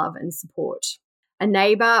for your love and support." A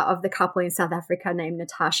neighbour of the couple in South Africa named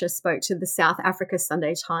Natasha spoke to the South Africa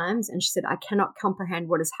Sunday Times, and she said, "I cannot comprehend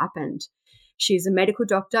what has happened. She is a medical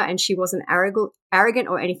doctor and she wasn't arrogant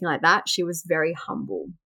or anything like that. She was very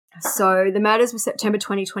humble." So the murders were September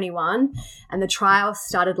 2021 and the trial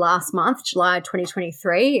started last month, July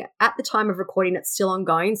 2023. At the time of recording, it's still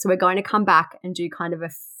ongoing. So we're going to come back and do kind of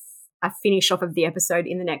a finish off of the episode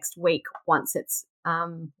in the next week once there's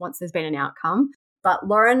been an outcome. But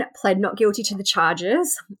Lauren pled not guilty to the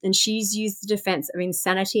charges, and she's used the defense of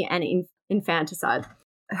insanity and infanticide.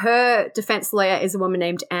 Her defense lawyer is a woman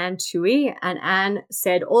named Anne Tui, and Anne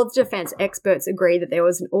said all the defense experts agree that there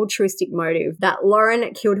was an altruistic motive, that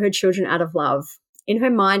Lauren killed her children out of love. In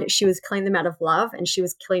her mind, she was killing them out of love, and she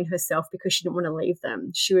was killing herself because she didn't want to leave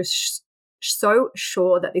them. She was so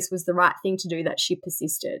sure that this was the right thing to do that she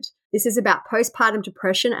persisted. This is about postpartum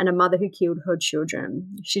depression and a mother who killed her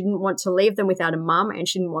children. She didn't want to leave them without a mum, and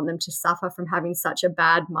she didn't want them to suffer from having such a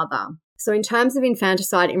bad mother. So in terms of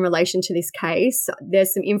infanticide in relation to this case,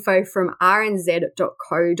 there's some info from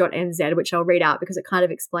rnz.co.nz, which I'll read out because it kind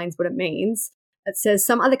of explains what it means. It says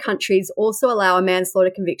some other countries also allow a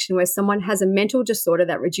manslaughter conviction where someone has a mental disorder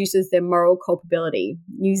that reduces their moral culpability.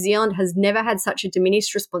 New Zealand has never had such a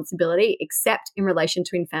diminished responsibility except in relation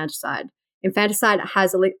to infanticide. Infanticide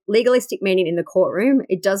has a legalistic meaning in the courtroom.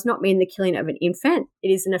 It does not mean the killing of an infant. It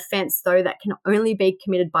is an offence, though, that can only be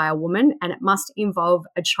committed by a woman, and it must involve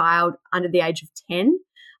a child under the age of 10.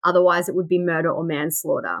 Otherwise, it would be murder or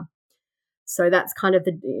manslaughter. So that's kind of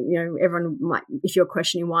everyone might, if you're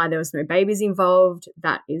questioning why there was no babies involved,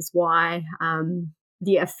 that is why.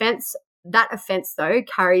 That offence, though,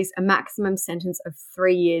 carries a maximum sentence of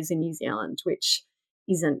 3 years in New Zealand, which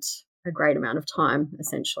isn't a great amount of time,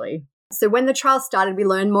 essentially. So when the trial started, we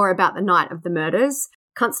learned more about the night of the murders.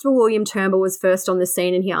 Constable William Turnbull was first on the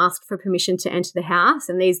scene and he asked for permission to enter the house.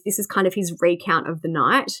 And this is kind of his recount of the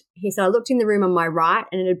night. He said, "I looked in the room on my right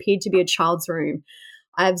and it appeared to be a child's room.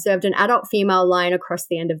 I observed an adult female lying across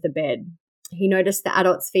the end of the bed. He noticed the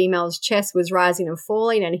adult female's chest was rising and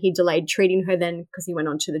falling and he delayed treating her then because he went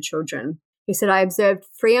on to the children. He said, I observed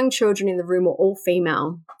 3 young children in the room were all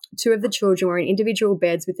female. 2 of the children were in individual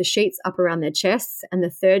beds with the sheets up around their chests and the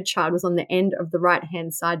 3rd child was on the end of the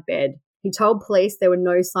right-hand side bed. He told police there were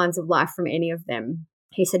no signs of life from any of them.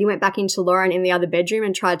 He said he went back into Lauren in the other bedroom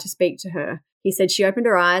and tried to speak to her. He said she opened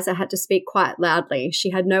her eyes. I had to speak quite loudly. She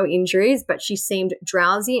had no injuries, but she seemed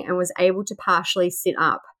drowsy and was able to partially sit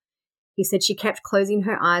up. He said she kept closing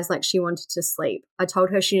her eyes like she wanted to sleep. I told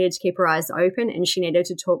her she needed to keep her eyes open and she needed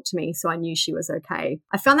to talk to me, so I knew she was okay."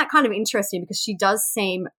 I found that kind of interesting because she does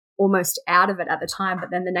seem almost out of it at the time,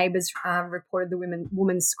 but then the neighbours reported the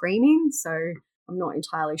woman screaming, so I'm not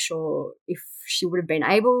entirely sure if she would have been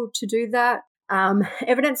able to do that.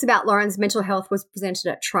 Evidence about Lauren's mental health was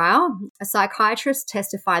presented at trial. A psychiatrist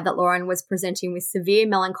testified that Lauren was presenting with severe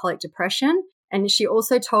melancholic depression, and she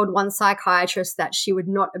also told one psychiatrist that she would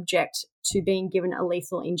not object to being given a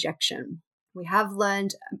lethal injection. We have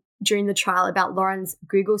learned during the trial about Lauren's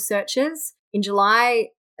Google searches.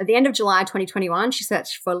 At the end of July 2021, she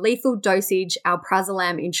searched for lethal dosage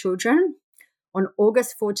alprazolam in children. On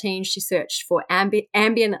August 14, she searched for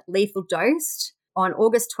Ambien lethal dose. On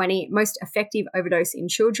August 20, most effective overdose in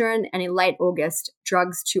children. And in late August,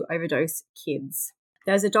 drugs to overdose kids.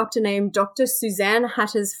 There's a doctor named Dr. Suzanne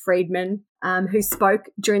Hatters-Friedman who spoke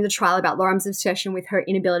during the trial about Lauren's obsession with her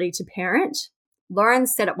inability to parent. Lauren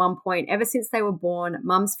said at one point, ever since they were born,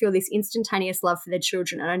 mums feel this instantaneous love for their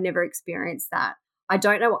children, and I never experienced that. I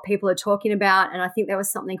don't know what people are talking about, and I think there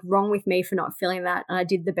was something wrong with me for not feeling that, and I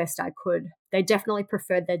did the best I could. They definitely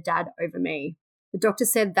preferred their dad over me. The doctor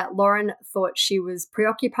said that Lauren thought she was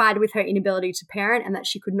preoccupied with her inability to parent and that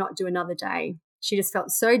she could not do another day. She just felt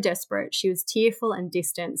so desperate. She was tearful and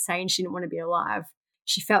distant, saying she didn't want to be alive.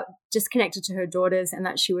 She felt disconnected to her daughters and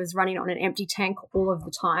that she was running on an empty tank all of the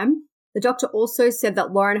time. The doctor also said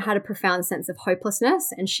that Lauren had a profound sense of hopelessness,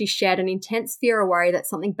 and she shared an intense fear or worry that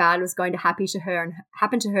something bad was going to happen to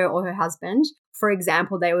her or her husband. For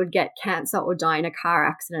example, they would get cancer or die in a car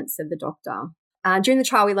accident, said the doctor. During the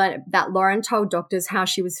trial, we learned that Lauren told doctors how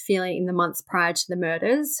she was feeling in the months prior to the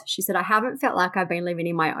murders. She said, I haven't felt like I've been living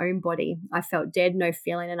in my own body. I felt dead, no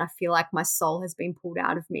feeling, and I feel like my soul has been pulled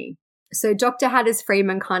out of me. So Dr.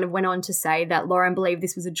 Hatters-Friedman kind of went on to say that Lauren believed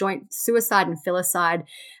this was a joint suicide and filicide,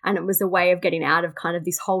 and it was a way of getting out of kind of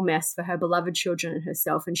this whole mess for her beloved children and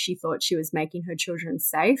herself, and she thought she was making her children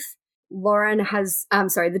safe.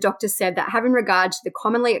 The doctor said that having regard to the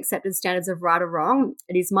commonly accepted standards of right or wrong,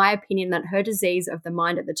 it is my opinion that her disease of the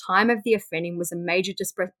mind at the time of the offending was a major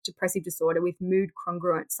depressive disorder with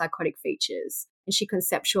mood-congruent psychotic features, and she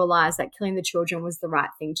conceptualized that killing the children was the right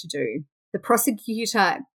thing to do. The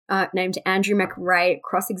prosecutor named Andrew McRae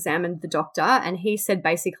cross-examined the doctor, and he said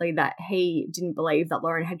basically that he didn't believe that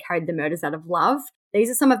Lauren had carried the murders out of love. These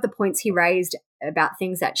are some of the points he raised about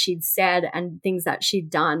things that she'd said and things that she'd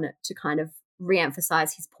done to kind of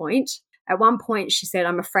re-emphasize his point. At one point, she said,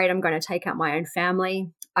 I'm afraid I'm going to take out my own family.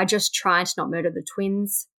 I just tried to not murder the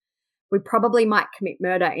twins. We probably might commit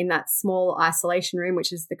murder in that small isolation room,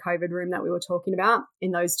 which is the COVID room that we were talking about,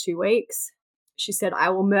 in those 2 weeks. She said, I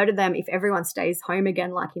will murder them if everyone stays home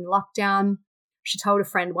again, like in lockdown. She told a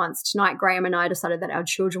friend once, tonight, Graham and I decided that our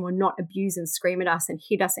children will not abuse and scream at us and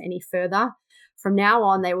hit us any further. From now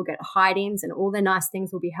on, they will get hide-ins and all their nice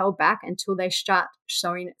things will be held back until they start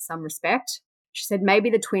showing some respect. She said, maybe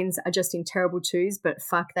the twins are just in terrible twos, but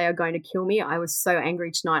fuck, they are going to kill me. I was so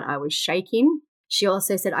angry tonight, I was shaking. She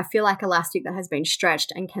also said, I feel like elastic that has been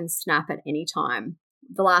stretched and can snap at any time.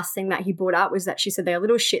 The last thing that he brought up was that she said, they're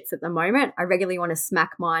little shits at the moment. I regularly want to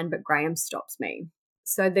smack mine, but Graham stops me.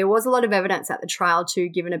 So there was a lot of evidence at the trial too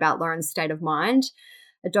given about Lauren's state of mind.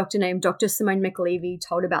 A doctor named Dr. Simone McLevy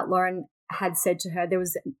told about Lauren had said to her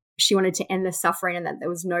she wanted to end the suffering and that there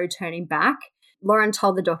was no turning back. Lauren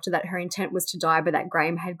told the doctor that her intent was to die, but that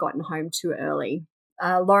Graham had gotten home too early.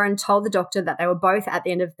 Lauren told the doctor that they were both at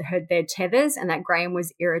the end of their tethers and that Graham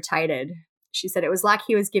was irritated. She said it was like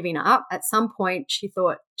he was giving up. At some point, she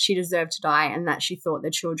thought she deserved to die and that she thought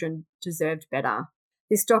the children deserved better.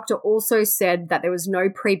 This doctor also said that there was no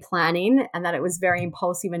pre-planning and that it was very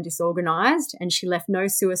impulsive and disorganized, and she left no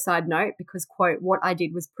suicide note because, quote, what I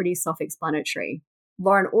did was pretty self-explanatory.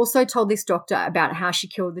 Lauren also told this doctor about how she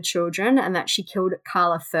killed the children and that she killed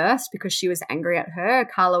Carla first because she was angry at her.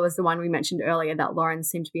 Carla was the one we mentioned earlier that Lauren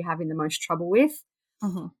seemed to be having the most trouble with.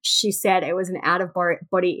 Mm-hmm. She said it was an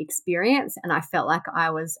out-of-body experience and I felt like I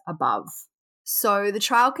was above. So the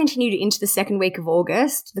trial continued into the second week of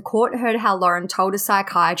August. The court heard how Lauren told a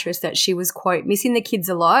psychiatrist that she was, quote, missing the kids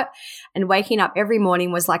a lot and waking up every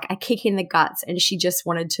morning was like a kick in the guts and she just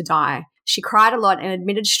wanted to die. She cried a lot and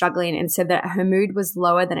admitted struggling and said that her mood was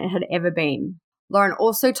lower than it had ever been. Lauren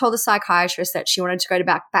also told the psychiatrist that she wanted to go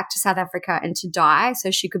back to South Africa and to die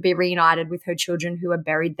so she could be reunited with her children who are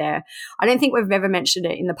buried there. I don't think we've ever mentioned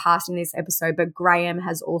it in the past in this episode, but Graham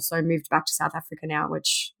has also moved back to South Africa now,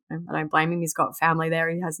 which I don't blame him. He's got family there.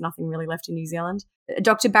 He has nothing really left in New Zealand.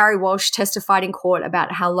 Dr. Barry Walsh testified in court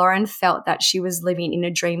about how Lauren felt that she was living in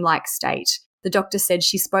a dreamlike state. The doctor said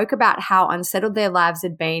she spoke about how unsettled their lives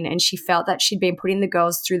had been and she felt that she'd been putting the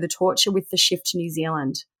girls through the torture with the shift to New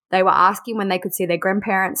Zealand. They were asking when they could see their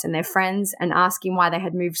grandparents and their friends and asking why they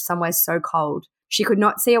had moved somewhere so cold. She could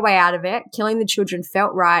not see a way out of it. Killing the children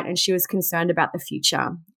felt right and she was concerned about the future.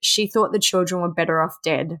 She thought the children were better off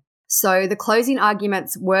dead. So the closing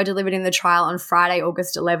arguments were delivered in the trial on Friday,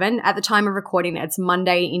 August 11. At the time of recording, it's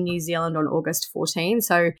Monday in New Zealand on August 14.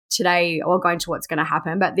 So today we'll go into what's going to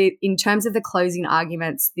happen. But in terms of the closing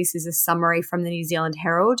arguments, this is a summary from the New Zealand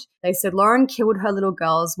Herald. They said Lauren killed her little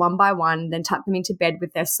girls one by one, then tucked them into bed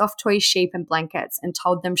with their soft toy sheep and blankets and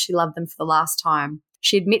told them she loved them for the last time.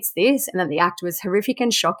 She admits this and that the act was horrific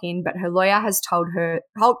and shocking, but her lawyer has told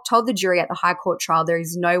the jury at the High Court trial there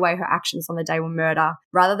is no way her actions on the day were murder.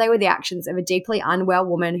 Rather, they were the actions of a deeply unwell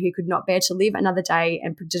woman who could not bear to live another day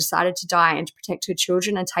and decided to die and to protect her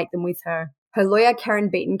children and take them with her. Her lawyer, Karen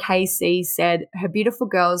Beaton KC, said her beautiful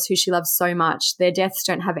girls who she loves so much, their deaths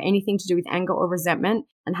don't have anything to do with anger or resentment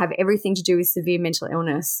and have everything to do with severe mental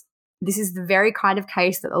illness. This is the very kind of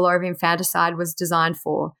case that the law of infanticide was designed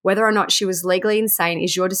for. Whether or not she was legally insane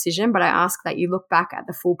is your decision, but I ask that you look back at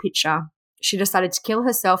the full picture. She decided to kill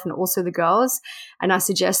herself and also the girls, and I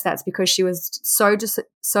suggest that's because she was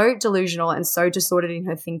so delusional and so disordered in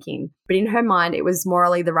her thinking. But in her mind, it was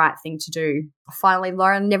morally the right thing to do. Finally,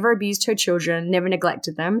 Lauren never abused her children, never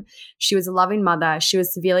neglected them. She was a loving mother. She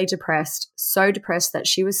was severely depressed, so depressed that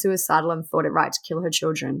she was suicidal and thought it right to kill her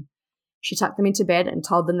children. She tucked them into bed and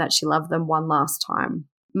told them that she loved them one last time.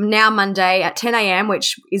 Now Monday at 10 a.m,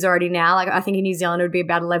 which is already now, like I think in New Zealand it would be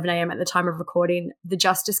about 11 a.m. at the time of recording, the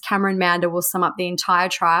Justice Cameron Mander will sum up the entire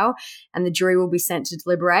trial and the jury will be sent to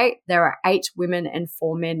deliberate. There are 8 women and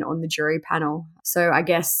 4 men on the jury panel. So I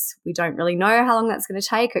guess we don't really know how long that's going to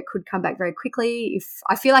take. It could come back very quickly.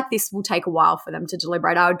 I feel like this will take a while for them to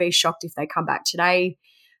deliberate. I would be shocked if they come back today.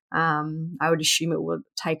 I would assume it would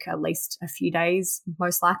take at least a few days,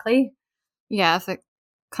 most likely. Yeah, if it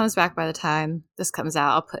comes back by the time this comes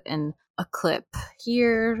out, I'll put in a clip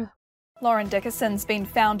here. Lauren Dickason been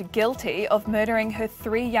found guilty of murdering her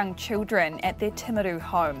 3 young children at their Timaru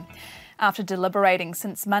home. After deliberating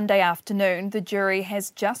since Monday afternoon, the jury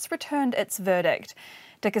has just returned its verdict.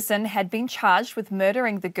 Dickason had been charged with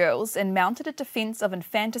murdering the girls and mounted a defence of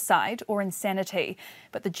infanticide or insanity,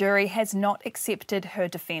 but the jury has not accepted her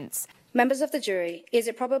defence. Members of the jury, is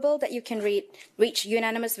it probable that you can reach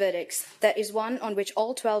unanimous verdicts, that is one on which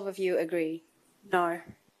all 12 of you agree? No.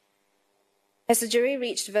 Has the jury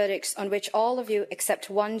reached verdicts on which all of you except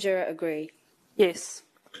one juror agree? Yes.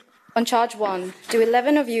 On charge 1, do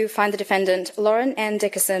 11 of you find the defendant, Lauren Ann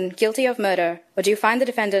Dickason, guilty of murder, or do you find the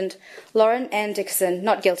defendant, Lauren Ann Dickason,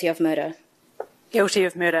 not guilty of murder? Guilty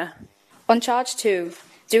of murder. On charge 2,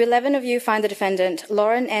 do 11 of you find the defendant,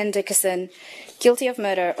 Lauren Ann Dickason, guilty of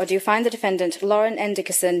murder, or do you find the defendant, Lauren Ann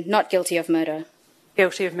Dickason, not guilty of murder?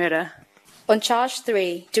 Guilty of murder. On charge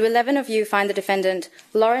 3, do 11 of you find the defendant,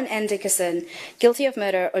 Lauren Ann Dickason, guilty of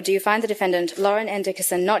murder, or do you find the defendant, Lauren Ann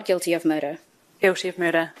Dickason, not guilty of murder? Guilty of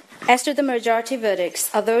murder. As to the majority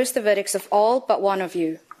verdicts, are those the verdicts of all but one of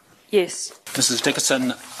you? Yes. Mrs.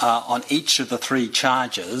 Dickason, on each of the 3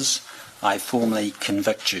 charges, I formally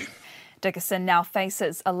convict you. Dickason now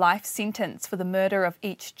faces a life sentence for the murder of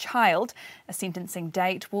each child. A sentencing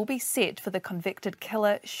date will be set for the convicted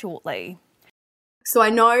killer shortly. So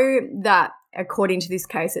I know that according to this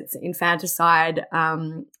case, it's infanticide.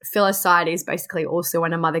 Filicide is basically also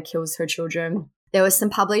when a mother kills her children. There was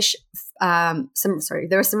some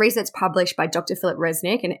research published by Dr. Philip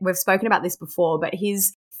Resnick, and we've spoken about this before, but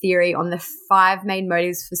his theory on the 5 main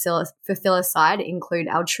motives for filicide include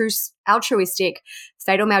altruistic,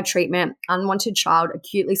 fatal maltreatment, unwanted child,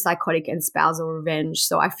 acutely psychotic, and spousal revenge.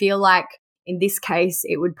 So I feel like in this case,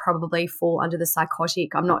 it would probably fall under the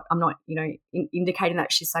psychotic. I'm not, indicating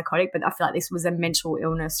that she's psychotic, but I feel like this was a mental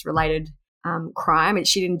illness related crime, and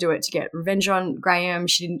she didn't do it to get revenge on Graham.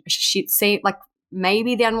 She seemed like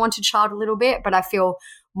maybe the unwanted child a little bit, but I feel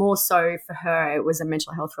more so for her, it was a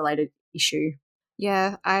mental health related issue.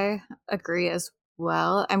 Yeah, I agree as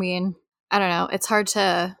well. I mean, I don't know. It's hard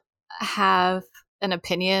to have an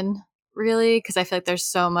opinion, really, because I feel like there's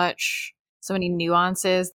so many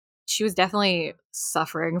nuances. She was definitely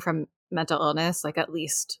suffering from mental illness, like at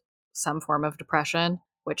least some form of depression,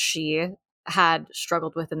 which she had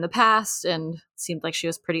struggled with in the past and seemed like she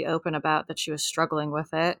was pretty open about that she was struggling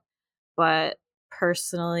with it. But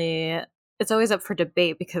personally, it's always up for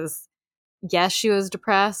debate because yes, she was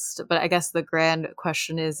depressed, but I guess the grand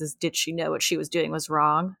question is did she know what she was doing was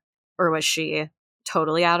wrong, or was she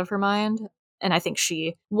totally out of her mind? And I think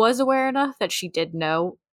she was aware enough that she did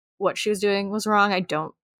know what she was doing was wrong. I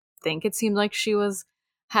don't think it seemed like she was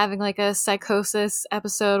having like a psychosis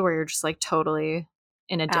episode where you're just like totally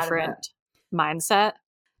in a different mindset.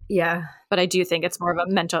 Yeah. But I do think it's more of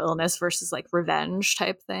a mental illness versus like revenge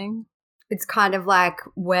type thing. It's kind of like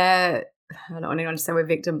I don't want anyone to say we're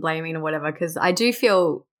victim blaming or whatever, because I do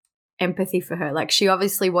feel empathy for her. Like, she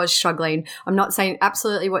obviously was struggling. I'm not saying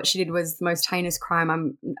absolutely what she did was the most heinous crime.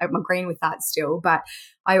 I'm agreeing with that still, but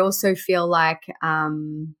I also feel like I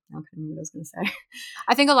can't remember what I was going to say.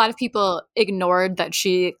 I think a lot of people ignored that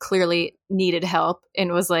she clearly needed help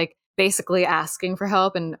and was like basically asking for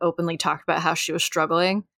help and openly talked about how she was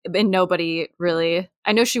struggling. And nobody really,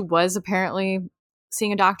 I know she was apparently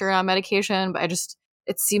seeing a doctor on medication, but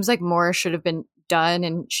it seems like more should have been done,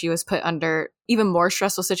 and she was put under even more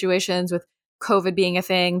stressful situations with COVID being a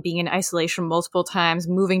thing, being in isolation multiple times,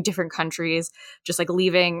 moving different countries, just like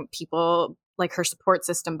leaving people like her support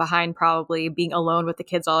system behind probably being alone with the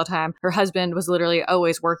kids all the time. Her husband was literally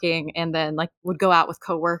always working and then like would go out with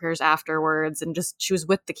coworkers afterwards, and just she was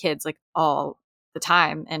with the kids like all the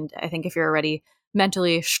time. And I think if you're already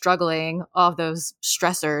mentally struggling, all of those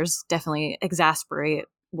stressors definitely exasperate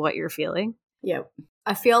what you're feeling. Yeah.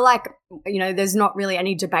 I feel like, there's not really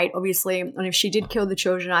any debate, obviously, on if she did kill the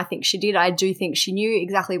children. I think she did. I do think she knew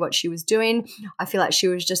exactly what she was doing. I feel like she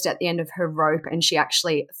was just at the end of her rope and she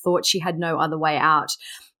actually thought she had no other way out.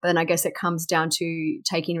 But then I guess it comes down to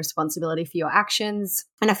taking responsibility for your actions.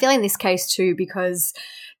 And I feel in this case too, because,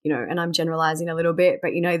 and I'm generalizing a little bit,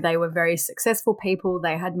 but, they were very successful people.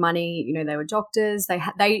 They had money, they were doctors.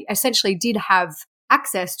 They essentially did have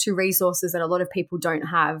access to resources that a lot of people don't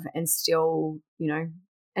have, and still,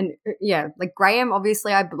 like Graham,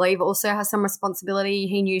 obviously, I believe also has some responsibility.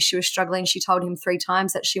 He knew she was struggling. She told him 3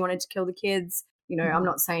 times that she wanted to kill the kids. I'm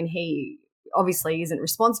not saying he obviously isn't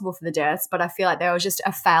responsible for the deaths, but I feel like there was just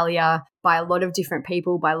a failure by a lot of different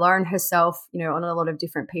people, by Lauren herself, on a lot of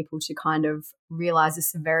different people to kind of realize the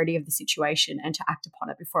severity of the situation and to act upon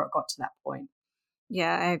it before it got to that point.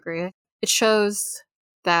 Yeah, I agree. It shows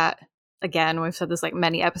that, again, we've said this like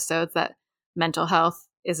many episodes, that mental health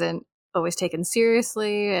isn't always taken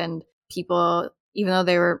seriously, and people, even though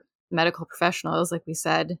they were medical professionals, like we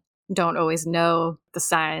said, don't always know the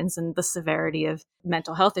signs and the severity of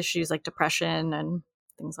mental health issues like depression and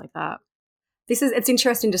things like that. It's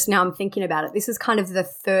interesting just now I'm thinking about it. This is kind of the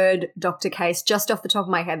 3rd doctor case just off the top of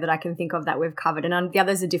my head that I can think of that we've covered. And the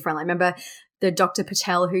others are different. Like, remember the Dr.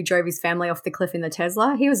 Patel who drove his family off the cliff in the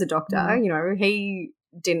Tesla? He was a doctor. Mm-hmm. He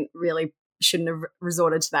shouldn't have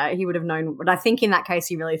resorted to that. He would have known. But I think in that case,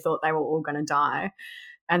 he really thought they were all going to die.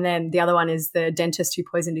 And then the other one is the dentist who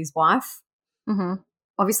poisoned his wife. Mm-hmm.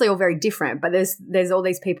 Obviously all very different, but there's all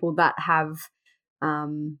these people that have,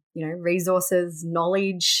 resources,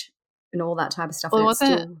 knowledge, and all that type of stuff. Well,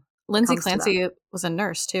 wasn't Lindsay Clancy was a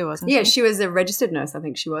nurse too, wasn't she? Yeah, she was a registered nurse, I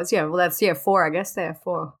think she was. Yeah, well, that's 4, I guess. There are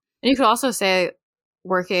 4. And you could also say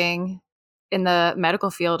working in the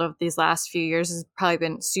medical field of these last few years has probably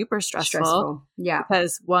been super stressful. Yeah.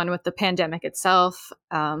 Because one, with the pandemic itself,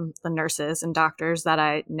 the nurses and doctors that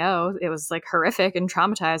I know, it was like horrific and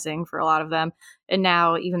traumatizing for a lot of them. And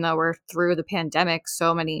now, even though we're through the pandemic,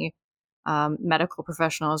 so many medical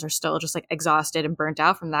professionals are still just like exhausted and burnt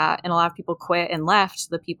out from that. And a lot of people quit and left.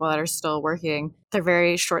 The people that are still working, they're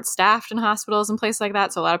very short staffed in hospitals and places like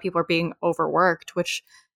that. So a lot of people are being overworked, which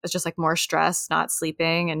is just like more stress, not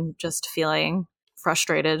sleeping, and just feeling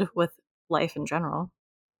frustrated with life in general.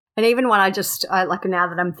 And even when I now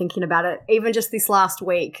that I'm thinking about it, even just this last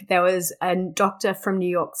week, there was a doctor from New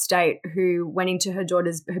York State who went into her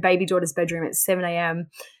baby daughter's bedroom at 7 a.m.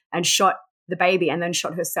 and shot the baby and then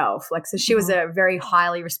shot herself. So she was a very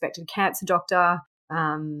highly respected cancer doctor.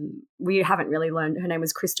 We haven't really learned, her name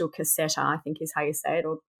was Crystal Cassetta, I think is how you say it.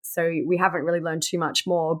 So we haven't really learned too much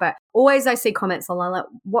more. But always I see comments online like,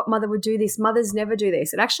 what mother would do this? Mothers never do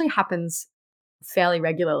this. It actually happens fairly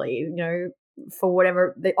regularly, for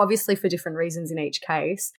whatever, obviously for different reasons in each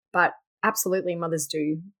case. But absolutely mothers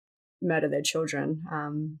do murder their children.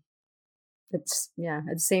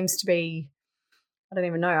 It seems to be, I don't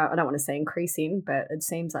even know, I don't want to say increasing, but it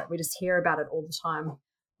seems like we just hear about it all the time.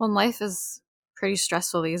 Well, life is pretty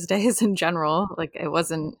stressful these days in general. Like you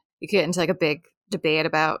could get into like a big debate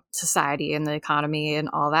about society and the economy and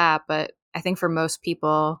all that, but I think for most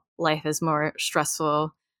people, life is more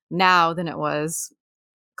stressful now than it was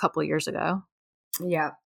a couple of years ago.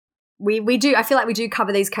 Yeah. We do. I feel like we do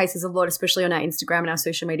cover these cases a lot, especially on our Instagram and our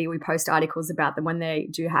social media. We post articles about them when they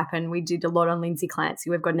do happen. We did a lot on Lindsay Clancy.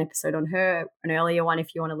 We've got an episode on her, an earlier one,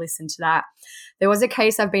 if you want to listen to that. There was a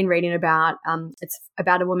case I've been reading about. It's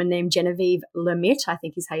about a woman named Genevieve Lemit, I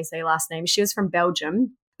think is how you say her last name. She was from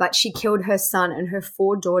Belgium, but she killed her son and her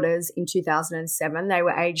 4 daughters in 2007. They were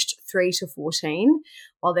aged 3 to 14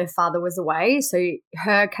 while their father was away. So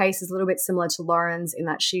her case is a little bit similar to Lauren's in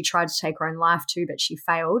that she tried to take her own life too, but she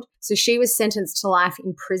failed. So she was sentenced to life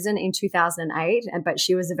in prison in 2008, but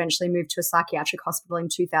she was eventually moved to a psychiatric hospital in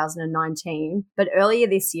 2019. But earlier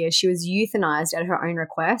this year, she was euthanized at her own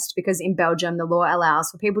request because in Belgium, the law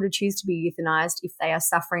allows for people to choose to be euthanized if they are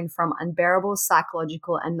suffering from unbearable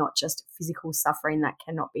psychological and not just physical suffering that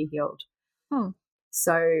cannot be healed.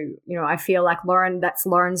 So, I feel like that's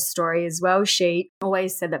Lauren's story as well. She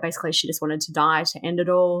always said that basically she just wanted to die to end it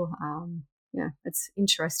all. It's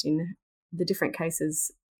interesting, the different cases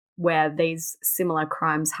where these similar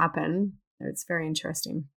crimes happen. It's very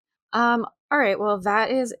interesting. All right, well, that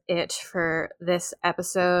is it for this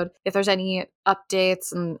episode. If there's any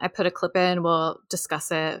updates, and I put a clip in, we'll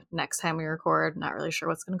discuss it next time we record. Not really sure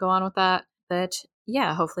what's going to go on with that. But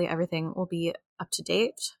yeah, hopefully everything will be up to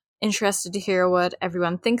date. Interested to hear what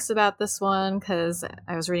everyone thinks about this one, because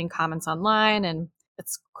I was reading comments online, and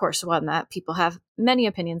it's, of course, one that people have many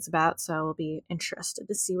opinions about, so I'll be interested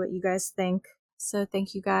to see what you guys think. So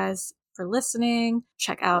thank you guys for listening.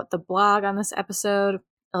 Check out the blog on this episode.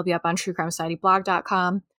 It'll be up on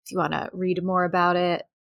truecrimesocietyblog.com if you want to read more about it.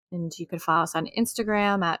 And you can follow us on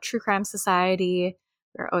Instagram at True Crime Society.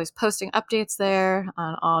 We're always posting updates there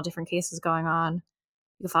on all different cases going on.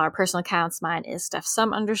 You can follow our personal accounts. Mine is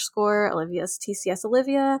StephSum_, Olivia's TCS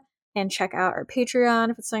Olivia. And check out our Patreon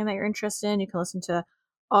if it's something that you're interested in. You can listen to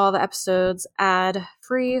all the episodes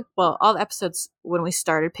ad-free. Well, all the episodes when we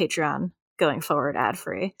started Patreon going forward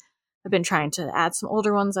ad-free. I've been trying to add some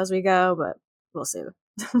older ones as we go, but we'll see.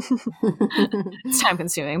 It's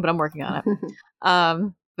time-consuming, but I'm working on it.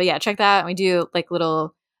 But yeah, check that. We do like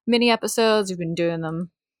little mini episodes. We've been doing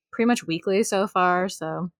them pretty much weekly so far,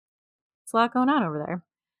 so it's a lot going on over there.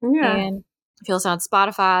 Yeah. And if you listen on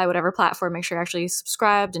Spotify, whatever platform, make sure you're actually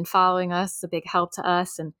subscribed and following us. It's a big help to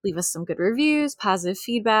us. And leave us some good reviews, positive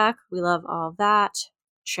feedback. We love all of that.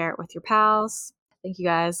 Share it with your pals. Thank you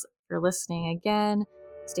guys for listening again.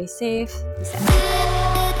 Stay safe. Peace out.